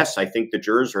 And yes, I think the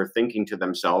jurors are thinking to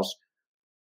themselves,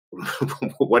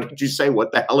 what did you say?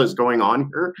 What the hell is going on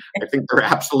here? I think they're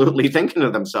absolutely thinking to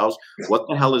themselves, what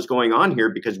the hell is going on here?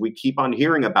 Because we keep on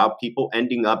hearing about people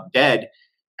ending up dead.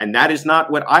 And that is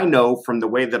not what I know from the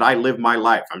way that I live my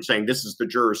life. I'm saying this is the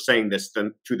jurors saying this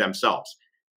to themselves.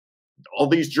 All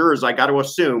these jurors, I got to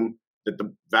assume that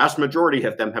the vast majority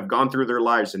of them have gone through their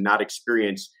lives and not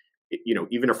experienced,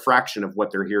 even a fraction of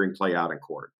what they're hearing play out in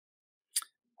court.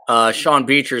 Sean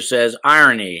Beecher says,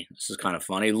 irony. This is kind of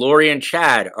funny. Lori and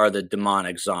Chad are the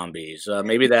demonic zombies.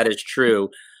 Maybe that is true.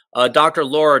 Dr.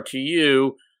 Laura, to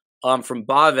you, from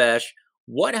Bavesh,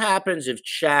 what happens if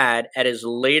Chad at his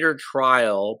later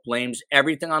trial blames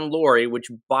everything on Lori, which,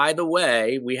 by the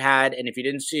way, we had, and if you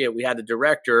didn't see it, we had the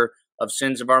director of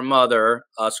Sins of Our Mother,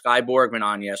 Skye Borgman,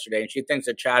 on yesterday, and she thinks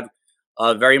that Chad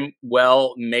very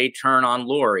well may turn on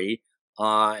Lori.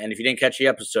 And if you didn't catch the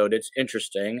episode, it's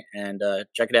interesting, and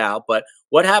check it out. But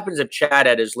what happens if Chad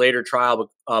at his later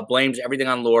trial blames everything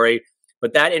on Lori,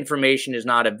 but that information is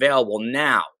not available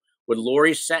now? Would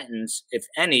Lori's sentence, if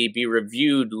any, be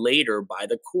reviewed later by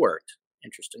the court?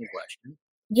 Interesting question.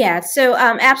 Yeah, so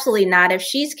absolutely not. If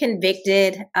she's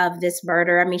convicted of this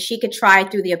murder, I mean, she could try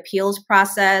through the appeals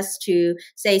process to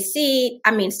say,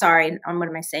 sorry, what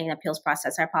am I saying? Appeals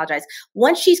process. I apologize.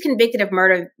 Once she's convicted of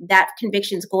murder, that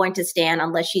conviction is going to stand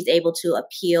unless she's able to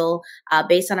appeal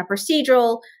based on a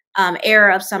procedural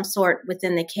error of some sort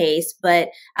within the case. But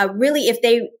really, if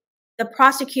the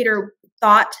prosecutor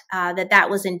thought that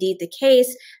was indeed the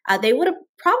case, they would have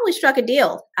probably struck a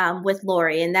deal with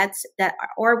Lori, and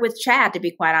or with Chad, to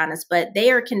be quite honest. But they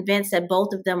are convinced that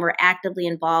both of them were actively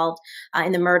involved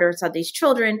in the murders of these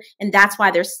children, and that's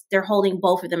why they're holding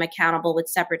both of them accountable with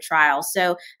separate trials.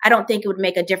 So I don't think it would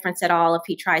make a difference at all if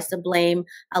he tries to blame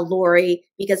Lori,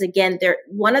 because again,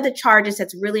 one of the charges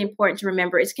that's really important to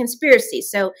remember is conspiracy.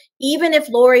 So even if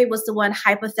Lori was the one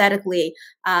hypothetically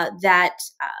that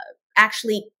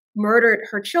actually murdered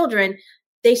her children,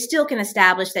 they still can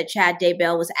establish that Chad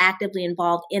Daybell was actively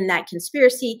involved in that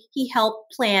conspiracy. He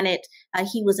helped plan it.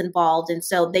 He was involved. And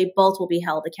so they both will be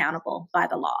held accountable by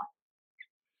the law.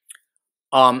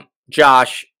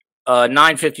 Josh,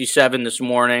 9:57 this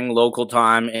morning, local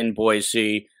time in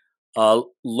Boise,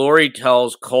 Lori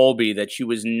tells Colby that she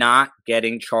was not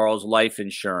getting Charles' life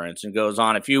insurance, and goes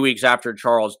on, a few weeks after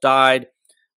Charles died,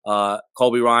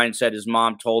 Colby Ryan said his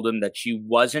mom told him that she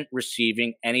wasn't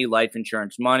receiving any life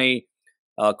insurance money.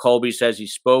 Colby says he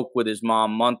spoke with his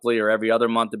mom monthly or every other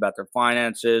month about their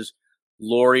finances.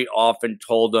 Lori often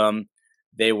told them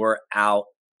they were out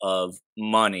of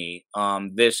money.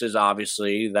 This is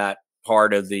obviously that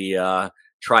part of the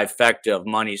trifecta of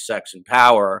money, sex, and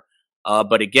power.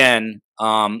 But again,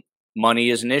 money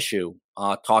is an issue.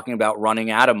 Talking about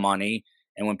running out of money.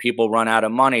 And when people run out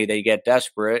of money, they get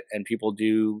desperate, and people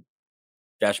do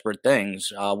desperate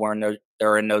things when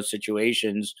they're in those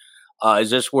situations.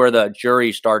 Is this where the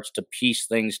jury starts to piece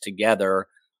things together?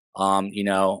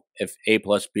 If A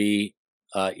plus B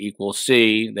equals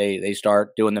C, they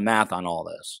start doing the math on all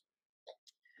this.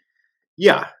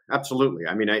 Yeah, absolutely.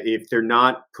 I mean, if they're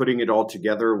not putting it all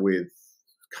together with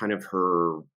kind of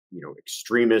her,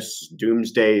 extremist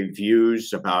doomsday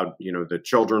views about, the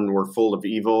children were full of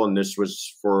evil and this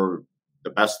was for the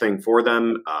best thing for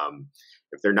them.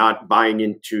 If they're not buying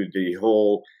into the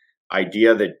whole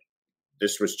idea that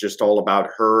this was just all about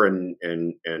her and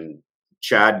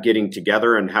Chad getting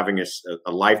together and having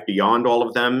a life beyond all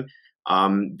of them,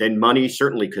 then money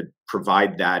certainly could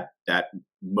provide that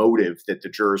motive that the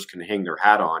jurors can hang their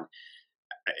hat on.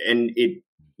 And it,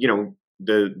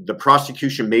 the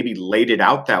prosecution maybe laid it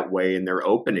out that way in their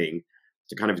opening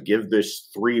to kind of give this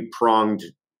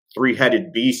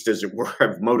three-headed beast, as it were,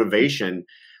 of motivation,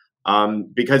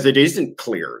 because it isn't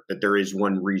clear that there is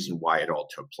one reason why it all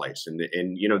took place. And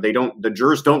the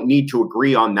jurors don't need to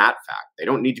agree on that fact. They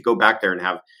don't need to go back there and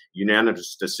have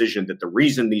unanimous decision that the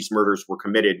reason these murders were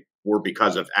committed were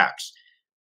because of X.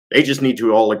 They just need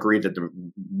to all agree that the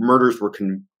murders were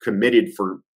committed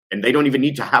for, and they don't even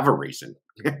need to have a reason,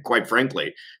 quite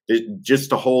frankly, just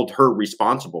to hold her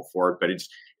responsible for it. But it's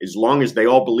as long as they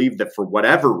all believe that for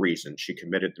whatever reason she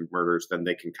committed the murders, then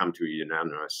they can come to a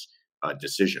unanimous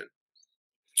decision.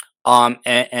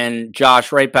 And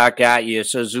Josh, right back at you.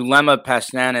 So Zulema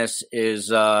Pasnanis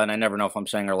is, and I never know if I'm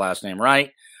saying her last name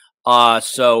right.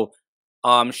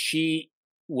 She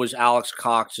was Alex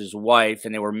Cox's wife,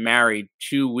 and they were married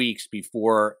 2 weeks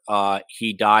before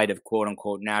he died of quote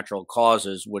unquote natural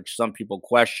causes, which some people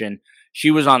question.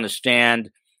 She was on the stand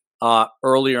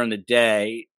earlier in the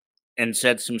day and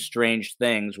said some strange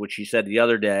things, which she said the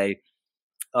other day.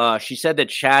 She said that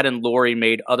Chad and Lori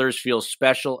made others feel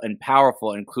special and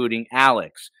powerful, including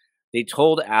Alex. They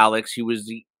told Alex he was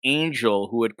the angel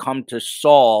who had come to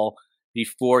Saul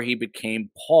before he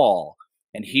became Paul,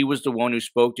 and he was the one who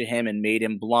spoke to him and made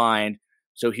him blind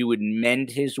so he would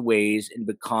mend his ways and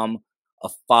become a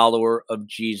follower of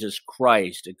Jesus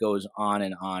Christ. It goes on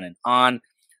and on and on.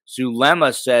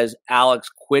 Zulema says Alex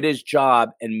quit his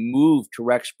job and moved to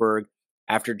Rexburg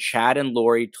after Chad and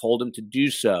Lori told him to do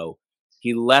so.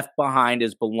 He left behind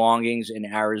his belongings in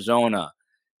Arizona.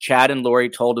 Chad and Lori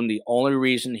told him the only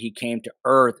reason he came to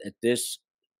Earth at this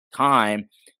time,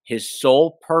 his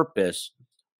sole purpose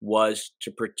was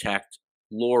to protect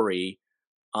Lori.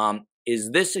 Is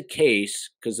this a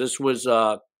case, because this was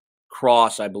a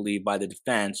cross, I believe, by the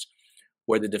defense,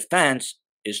 where the defense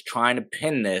is trying to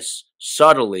pin this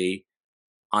subtly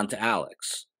onto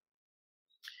Alex?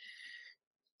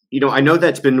 I know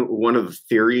that's been one of the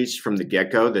theories from the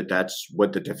get-go, that's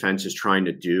what the defense is trying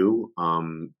to do.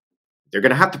 They're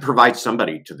going to have to provide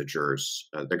somebody to the jurors.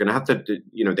 They're going to have to,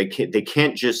 they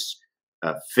can't just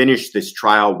finish this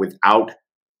trial without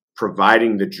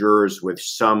providing the jurors with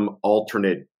some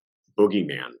alternate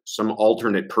boogeyman, some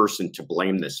alternate person to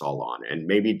blame this all on. And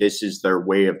maybe this is their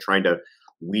way of trying to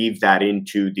weave that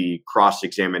into the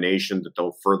cross-examination that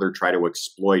they'll further try to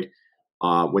exploit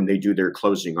when they do their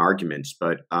closing arguments.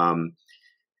 But,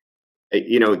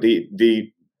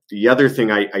 the other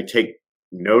thing I take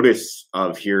notice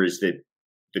of here is that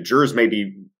the jurors may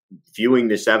be viewing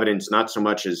this evidence not so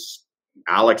much as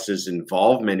Alex's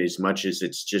involvement as much as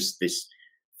it's just this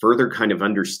further kind of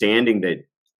understanding that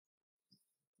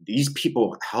these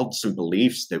people held some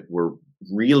beliefs that were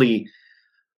really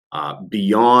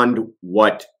beyond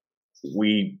what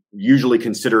we usually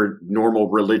consider normal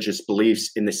religious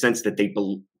beliefs, in the sense that they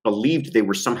believed they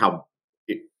were somehow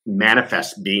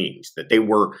manifest beings, that they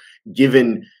were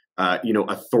given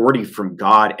authority from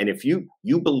God. And if you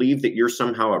believe that you're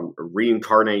somehow a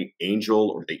reincarnate angel,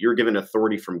 or that you're given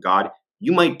authority from God,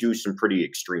 you might do some pretty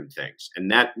extreme things. And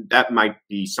that might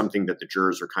be something that the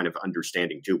jurors are kind of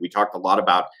understanding too. We talked a lot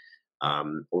about,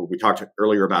 or we talked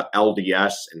earlier about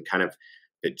LDS, and kind of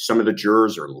that some of the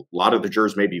jurors, or a lot of the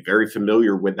jurors, may be very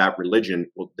familiar with that religion.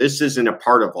 Well, this isn't a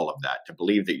part of all of that. To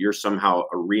believe that you're somehow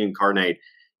a reincarnate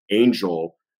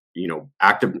angel,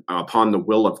 active upon the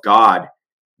will of God,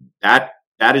 that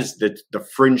is the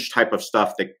fringe type of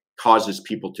stuff that causes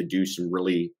people to do some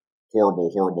really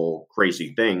horrible,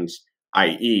 crazy things,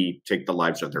 i.e., take the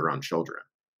lives of their own children.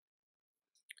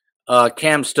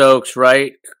 Cam Stokes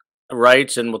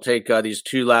writes, and we'll take these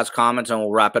two last comments and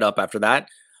we'll wrap it up after that.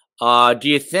 Do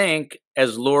you think,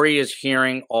 as Lori is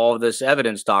hearing all of this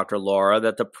evidence, Dr. Laura,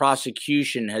 that the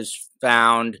prosecution has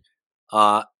found,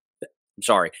 do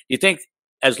you think,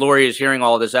 as Lori is hearing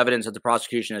all this evidence that the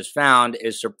prosecution has found,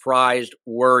 is surprised,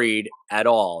 worried at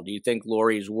all? Do you think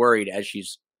Lori is worried as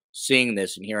she's seeing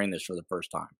this and hearing this for the first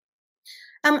time?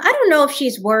 I don't know if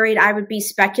she's worried. I would be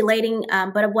speculating,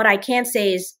 but what I can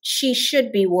say is she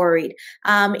should be worried.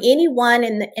 Anyone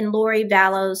in Lori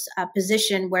Vallow's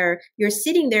position, where you're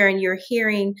sitting there and you're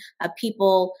hearing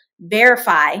people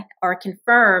verify or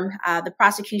confirm the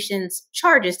prosecution's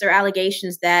charges, their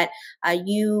allegations that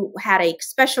you had a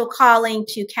special calling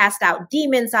to cast out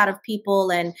demons out of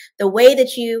people, and the way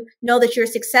that you know that you're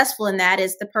successful in that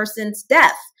is the person's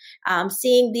death.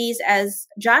 Seeing these, as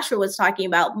Joshua was talking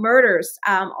about, murders,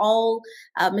 all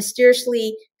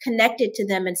mysteriously connected to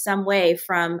them in some way,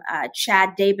 from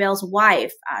Chad Daybell's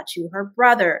wife to her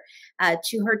brother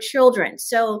to her children.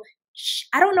 So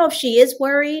I don't know if she is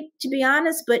worried, to be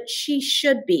honest, but she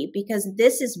should be, because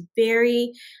this is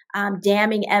very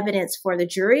damning evidence for the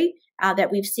jury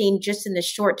that we've seen just in the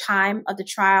short time of the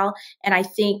trial. And I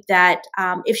think that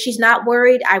if she's not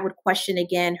worried, I would question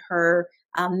again her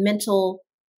mental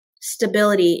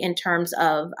stability in terms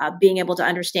of being able to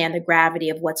understand the gravity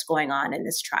of what's going on in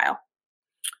this trial.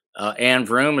 Ann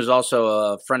Vroom is also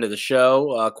a friend of the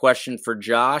show. A question for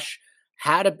Josh.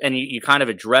 And you kind of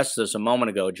addressed this a moment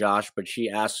ago, Josh, but she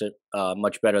asked it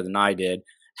much better than I did.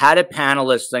 How do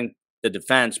panelists think the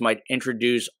defense might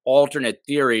introduce alternate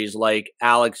theories, like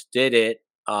Alex did it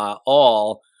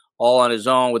all on his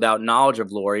own without knowledge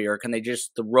of Lori, or can they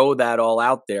just throw that all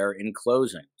out there in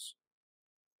closings?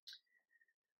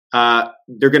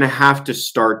 They're going to have to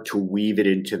start to weave it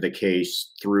into the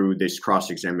case through this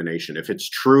cross-examination. If it's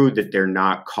true that they're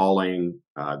not calling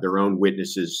their own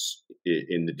witnesses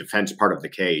in the defense part of the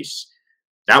case,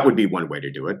 that would be one way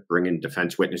to do it. Bring in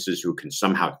defense witnesses who can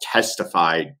somehow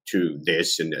testify to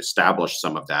this and establish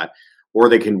some of that. Or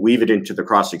they can weave it into the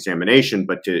cross-examination.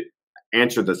 But to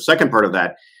answer the second part of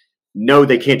that, no,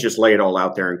 they can't just lay it all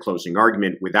out there in closing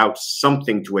argument without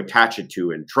something to attach it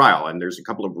to in trial. And there's a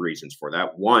couple of reasons for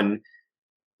that. One,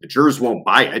 the jurors won't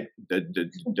buy it.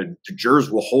 The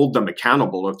jurors will hold them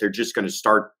accountable if they're just going to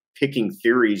start picking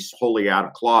theories wholly out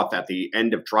of cloth at the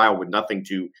end of trial with nothing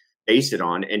to base it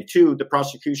on. And two, the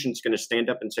prosecution's going to stand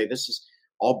up and say, this is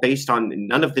all based on,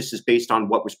 none of this is based on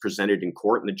what was presented in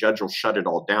court, and the judge will shut it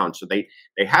all down. So they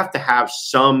have to have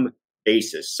some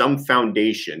basis, some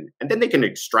foundation, and then they can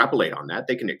extrapolate on that.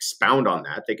 They can expound on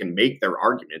that. They can make their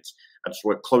arguments. That's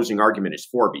what closing argument is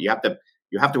for. But you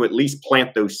have to at least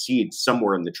plant those seeds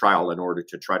somewhere in the trial in order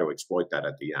to try to exploit that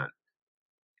at the end.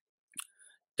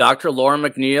 Dr. Laura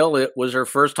McNeil, it was her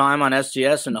first time on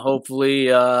STS, and hopefully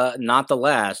not the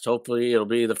last. Hopefully it'll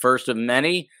be the first of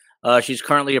many. She's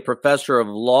currently a professor of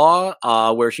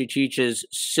law, where she teaches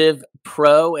Civ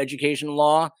Pro education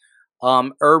law,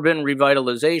 urban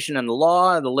revitalization and the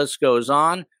law. The list goes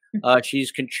on.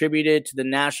 She's contributed to the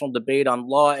national debate on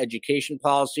law, education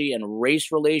policy, and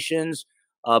race relations,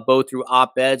 both through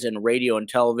op-eds and radio and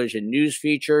television news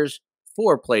features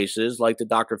for places like the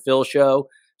Dr. Phil Show,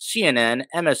 CNN,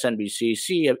 MSNBC,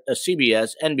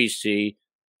 CBS, NBC,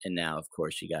 And now, of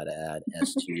course, you got to add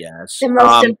STS. The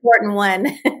most important one.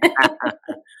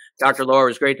 Dr. Laura,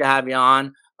 it was great to have you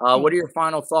on. What are your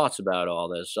final thoughts about all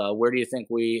this? Where do you think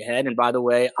we head? And by the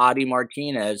way, Adi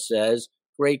Martinez says,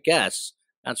 great guests.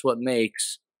 That's what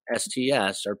makes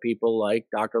STS, are people like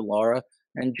Dr. Laura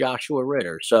and Joshua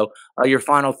Ritter. So your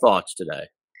final thoughts today.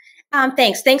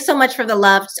 Thanks. Thanks so much for the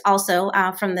love also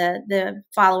from the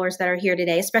followers that are here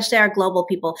today, especially our global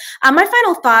people. My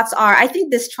final thoughts are, I think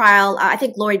this trial, I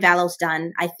think Lori Vallow's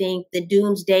done. I think the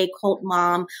doomsday cult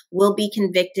mom will be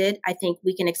convicted. I think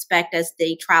we can expect, as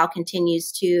the trial continues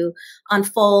to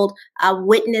unfold,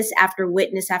 witness after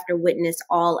witness after witness,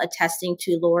 all attesting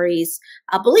to Lori's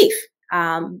belief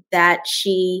that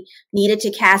she needed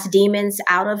to cast demons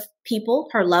out of people,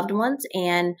 her loved ones.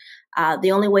 And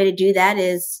the only way to do that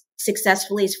is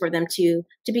successfully is for them to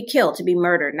be killed, to be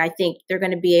murdered. And I think they're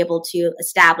going to be able to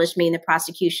establish, meaning the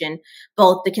prosecution,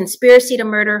 both the conspiracy to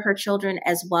murder her children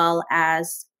as well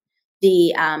as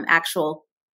the actual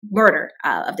murder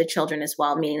of the children as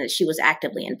well, meaning that she was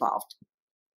actively involved.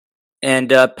 And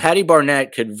Patty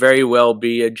Barnett could very well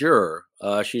be a juror.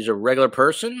 She's a regular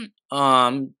person,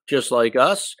 just like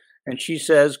us. And she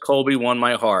says, Colby won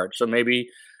my heart. So maybe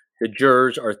the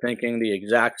jurors are thinking the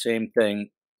exact same thing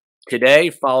today,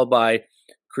 followed by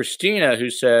Christina, who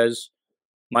says,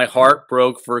 my heart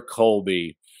broke for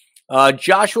Colby.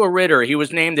 Joshua Ritter, he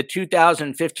was named the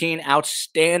 2015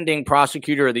 Outstanding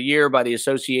Prosecutor of the Year by the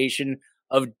Association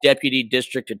of Deputy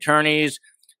District Attorneys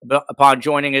upon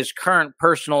joining his current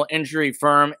personal injury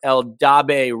firm,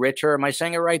 Daybell Ritter. Am I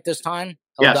saying it right this time?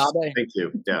 Yes, Daybell? thank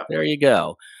you. Yeah. There you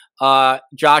go.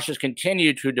 Josh has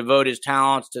continued to devote his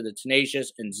talents to the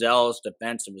tenacious and zealous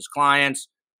defense of his clients.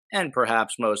 And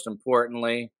perhaps most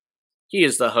importantly, he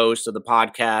is the host of the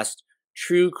podcast,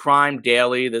 True Crime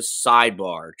Daily, The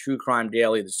Sidebar. True Crime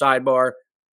Daily, The Sidebar.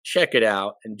 Check it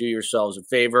out and do yourselves a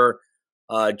favor.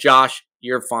 Josh,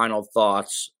 your final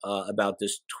thoughts about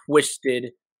this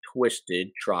twisted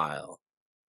trial.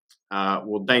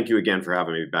 Well, thank you again for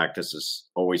having me back. This is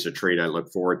always a treat. I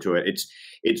look forward to it.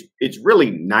 It's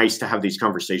really nice to have these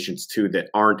conversations too that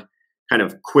aren't kind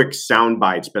of quick sound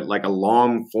bites, but like a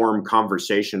long form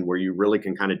conversation where you really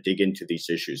can kind of dig into these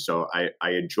issues. So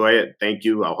I enjoy it. Thank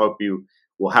you. I hope you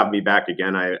will have me back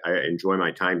again. I enjoy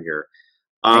my time here.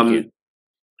 Thank you.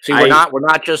 See, we're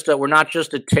not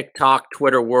just a TikTok,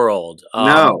 Twitter world.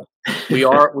 No, we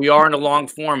are in a long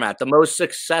format. The most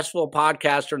successful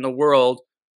podcaster in the world,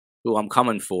 who I'm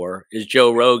coming for, is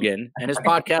Joe Rogan, and his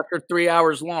podcasts are 3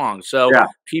 hours long. So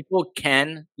people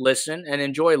can listen and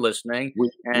enjoy listening.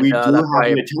 We do have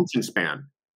an attention span.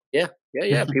 Yeah.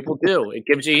 People do. It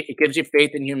gives you faith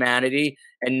in humanity,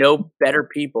 and no better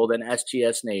people than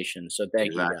STS Nation. So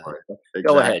thank you, guys. Exactly.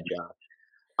 Go ahead, Josh.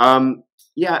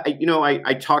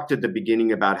 I talked at the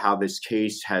beginning about how this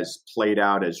case has played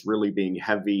out as really being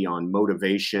heavy on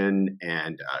motivation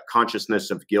and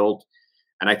consciousness of guilt.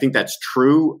 And I think that's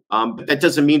true, but that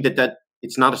doesn't mean that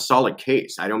it's not a solid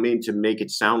case. I don't mean to make it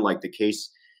sound like the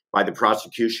case by the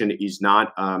prosecution is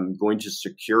not going to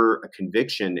secure a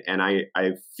conviction. And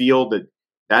I feel that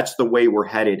that's the way we're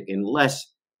headed unless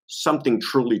something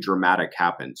truly dramatic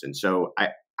happens. And so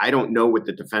I don't know what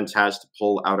the defense has to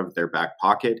pull out of their back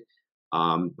pocket,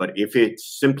 but if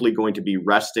it's simply going to be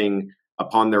resting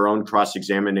upon their own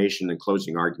cross-examination and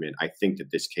closing argument, I think that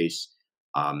this case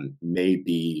may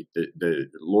be the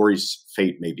Lori's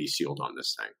fate may be sealed on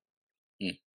this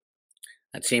thing.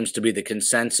 That seems to be the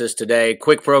consensus today.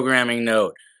 Quick programming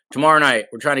note. Tomorrow night,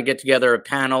 we're trying to get together a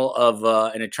panel of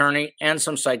an attorney and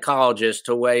some psychologists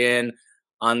to weigh in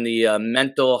on the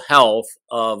mental health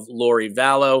of Lori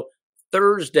Vallow.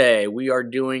 Thursday, we are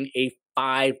doing a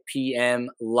 5 p.m.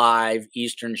 live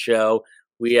Eastern show.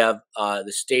 We have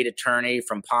the state attorney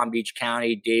from Palm Beach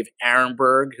County, Dave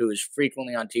Arenberg, who is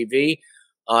frequently on TV.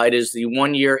 It is the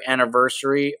 1-year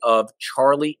anniversary of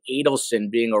Charlie Adelson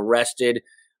being arrested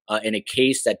in a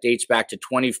case that dates back to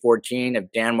 2014 of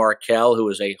Dan Markell, who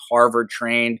was a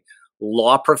Harvard-trained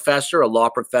law professor,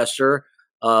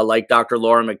 like Dr.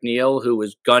 Laura McNeil, who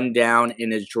was gunned down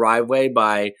in his driveway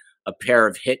by a pair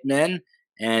of hitmen.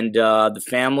 And the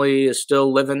family is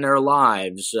still living their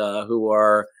lives, who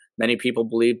are, many people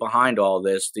believe, behind all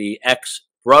this. The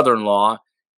ex-brother-in-law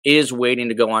is waiting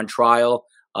to go on trial.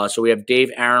 So we have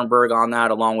Dave Arenberg on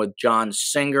that, along with John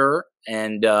Singer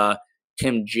and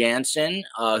Tim Jansen,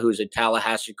 who's a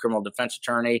Tallahassee criminal defense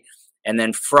attorney. And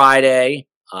then Friday,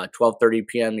 12:30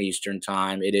 p.m. Eastern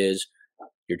time, it is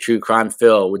your True Crime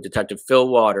Phil with Detective Phil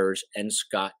Waters and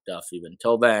Scott Duffy.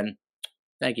 Until then,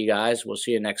 thank you, guys. We'll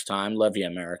see you next time. Love you,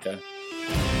 America.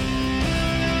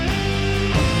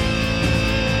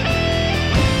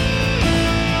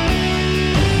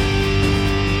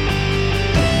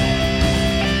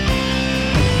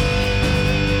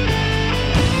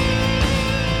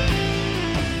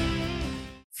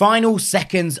 Final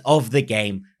seconds of the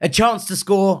game, a chance to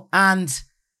score, and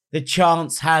the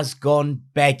chance has gone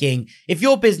begging. If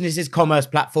your business's commerce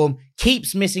platform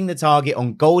keeps missing the target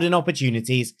on golden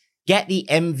opportunities, get the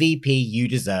MVP you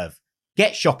deserve.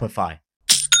 Get Shopify.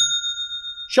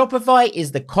 Shopify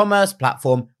is the commerce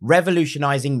platform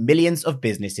revolutionizing millions of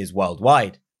businesses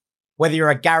worldwide. Whether you're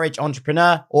a garage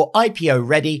entrepreneur or IPO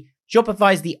ready,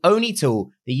 Shopify is the only tool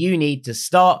that you need to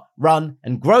start, run,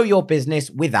 and grow your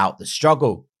business without the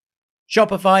struggle.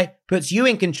 Shopify puts you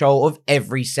in control of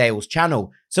every sales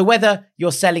channel. So whether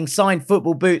you're selling signed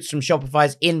football boots from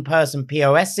Shopify's in-person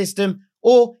POS system,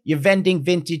 or you're vending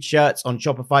vintage shirts on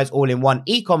Shopify's all-in-one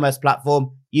e-commerce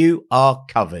platform, you are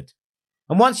covered.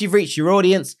 And once you've reached your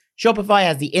audience, Shopify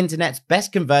has the internet's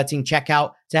best converting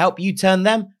checkout to help you turn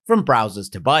them from browsers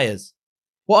to buyers.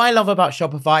 What I love about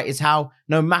Shopify is how,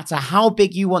 no matter how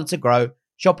big you want to grow,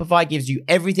 Shopify gives you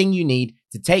everything you need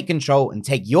to take control and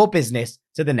take your business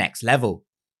to the next level.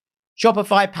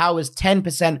 Shopify powers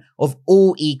 10% of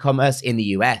all e-commerce in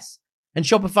the US. And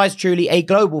Shopify is truly a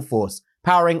global force,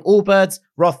 powering Allbirds,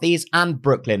 Rothy's, and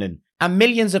Brooklinen, and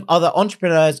millions of other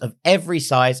entrepreneurs of every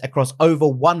size across over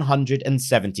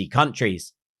 170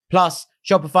 countries. Plus,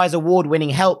 Shopify's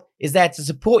award-winning help is there to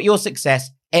support your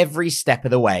success every step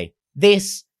of the way.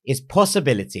 This is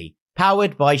Possibility,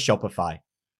 powered by Shopify.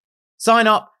 Sign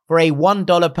up for a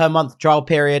 $1 per month trial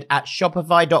period at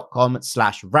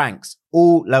shopify.com/ranks,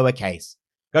 all lowercase.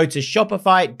 Go to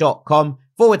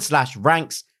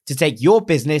shopify.com/ranks to take your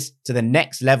business to the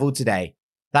next level today.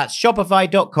 That's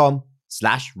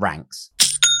shopify.com/ranks.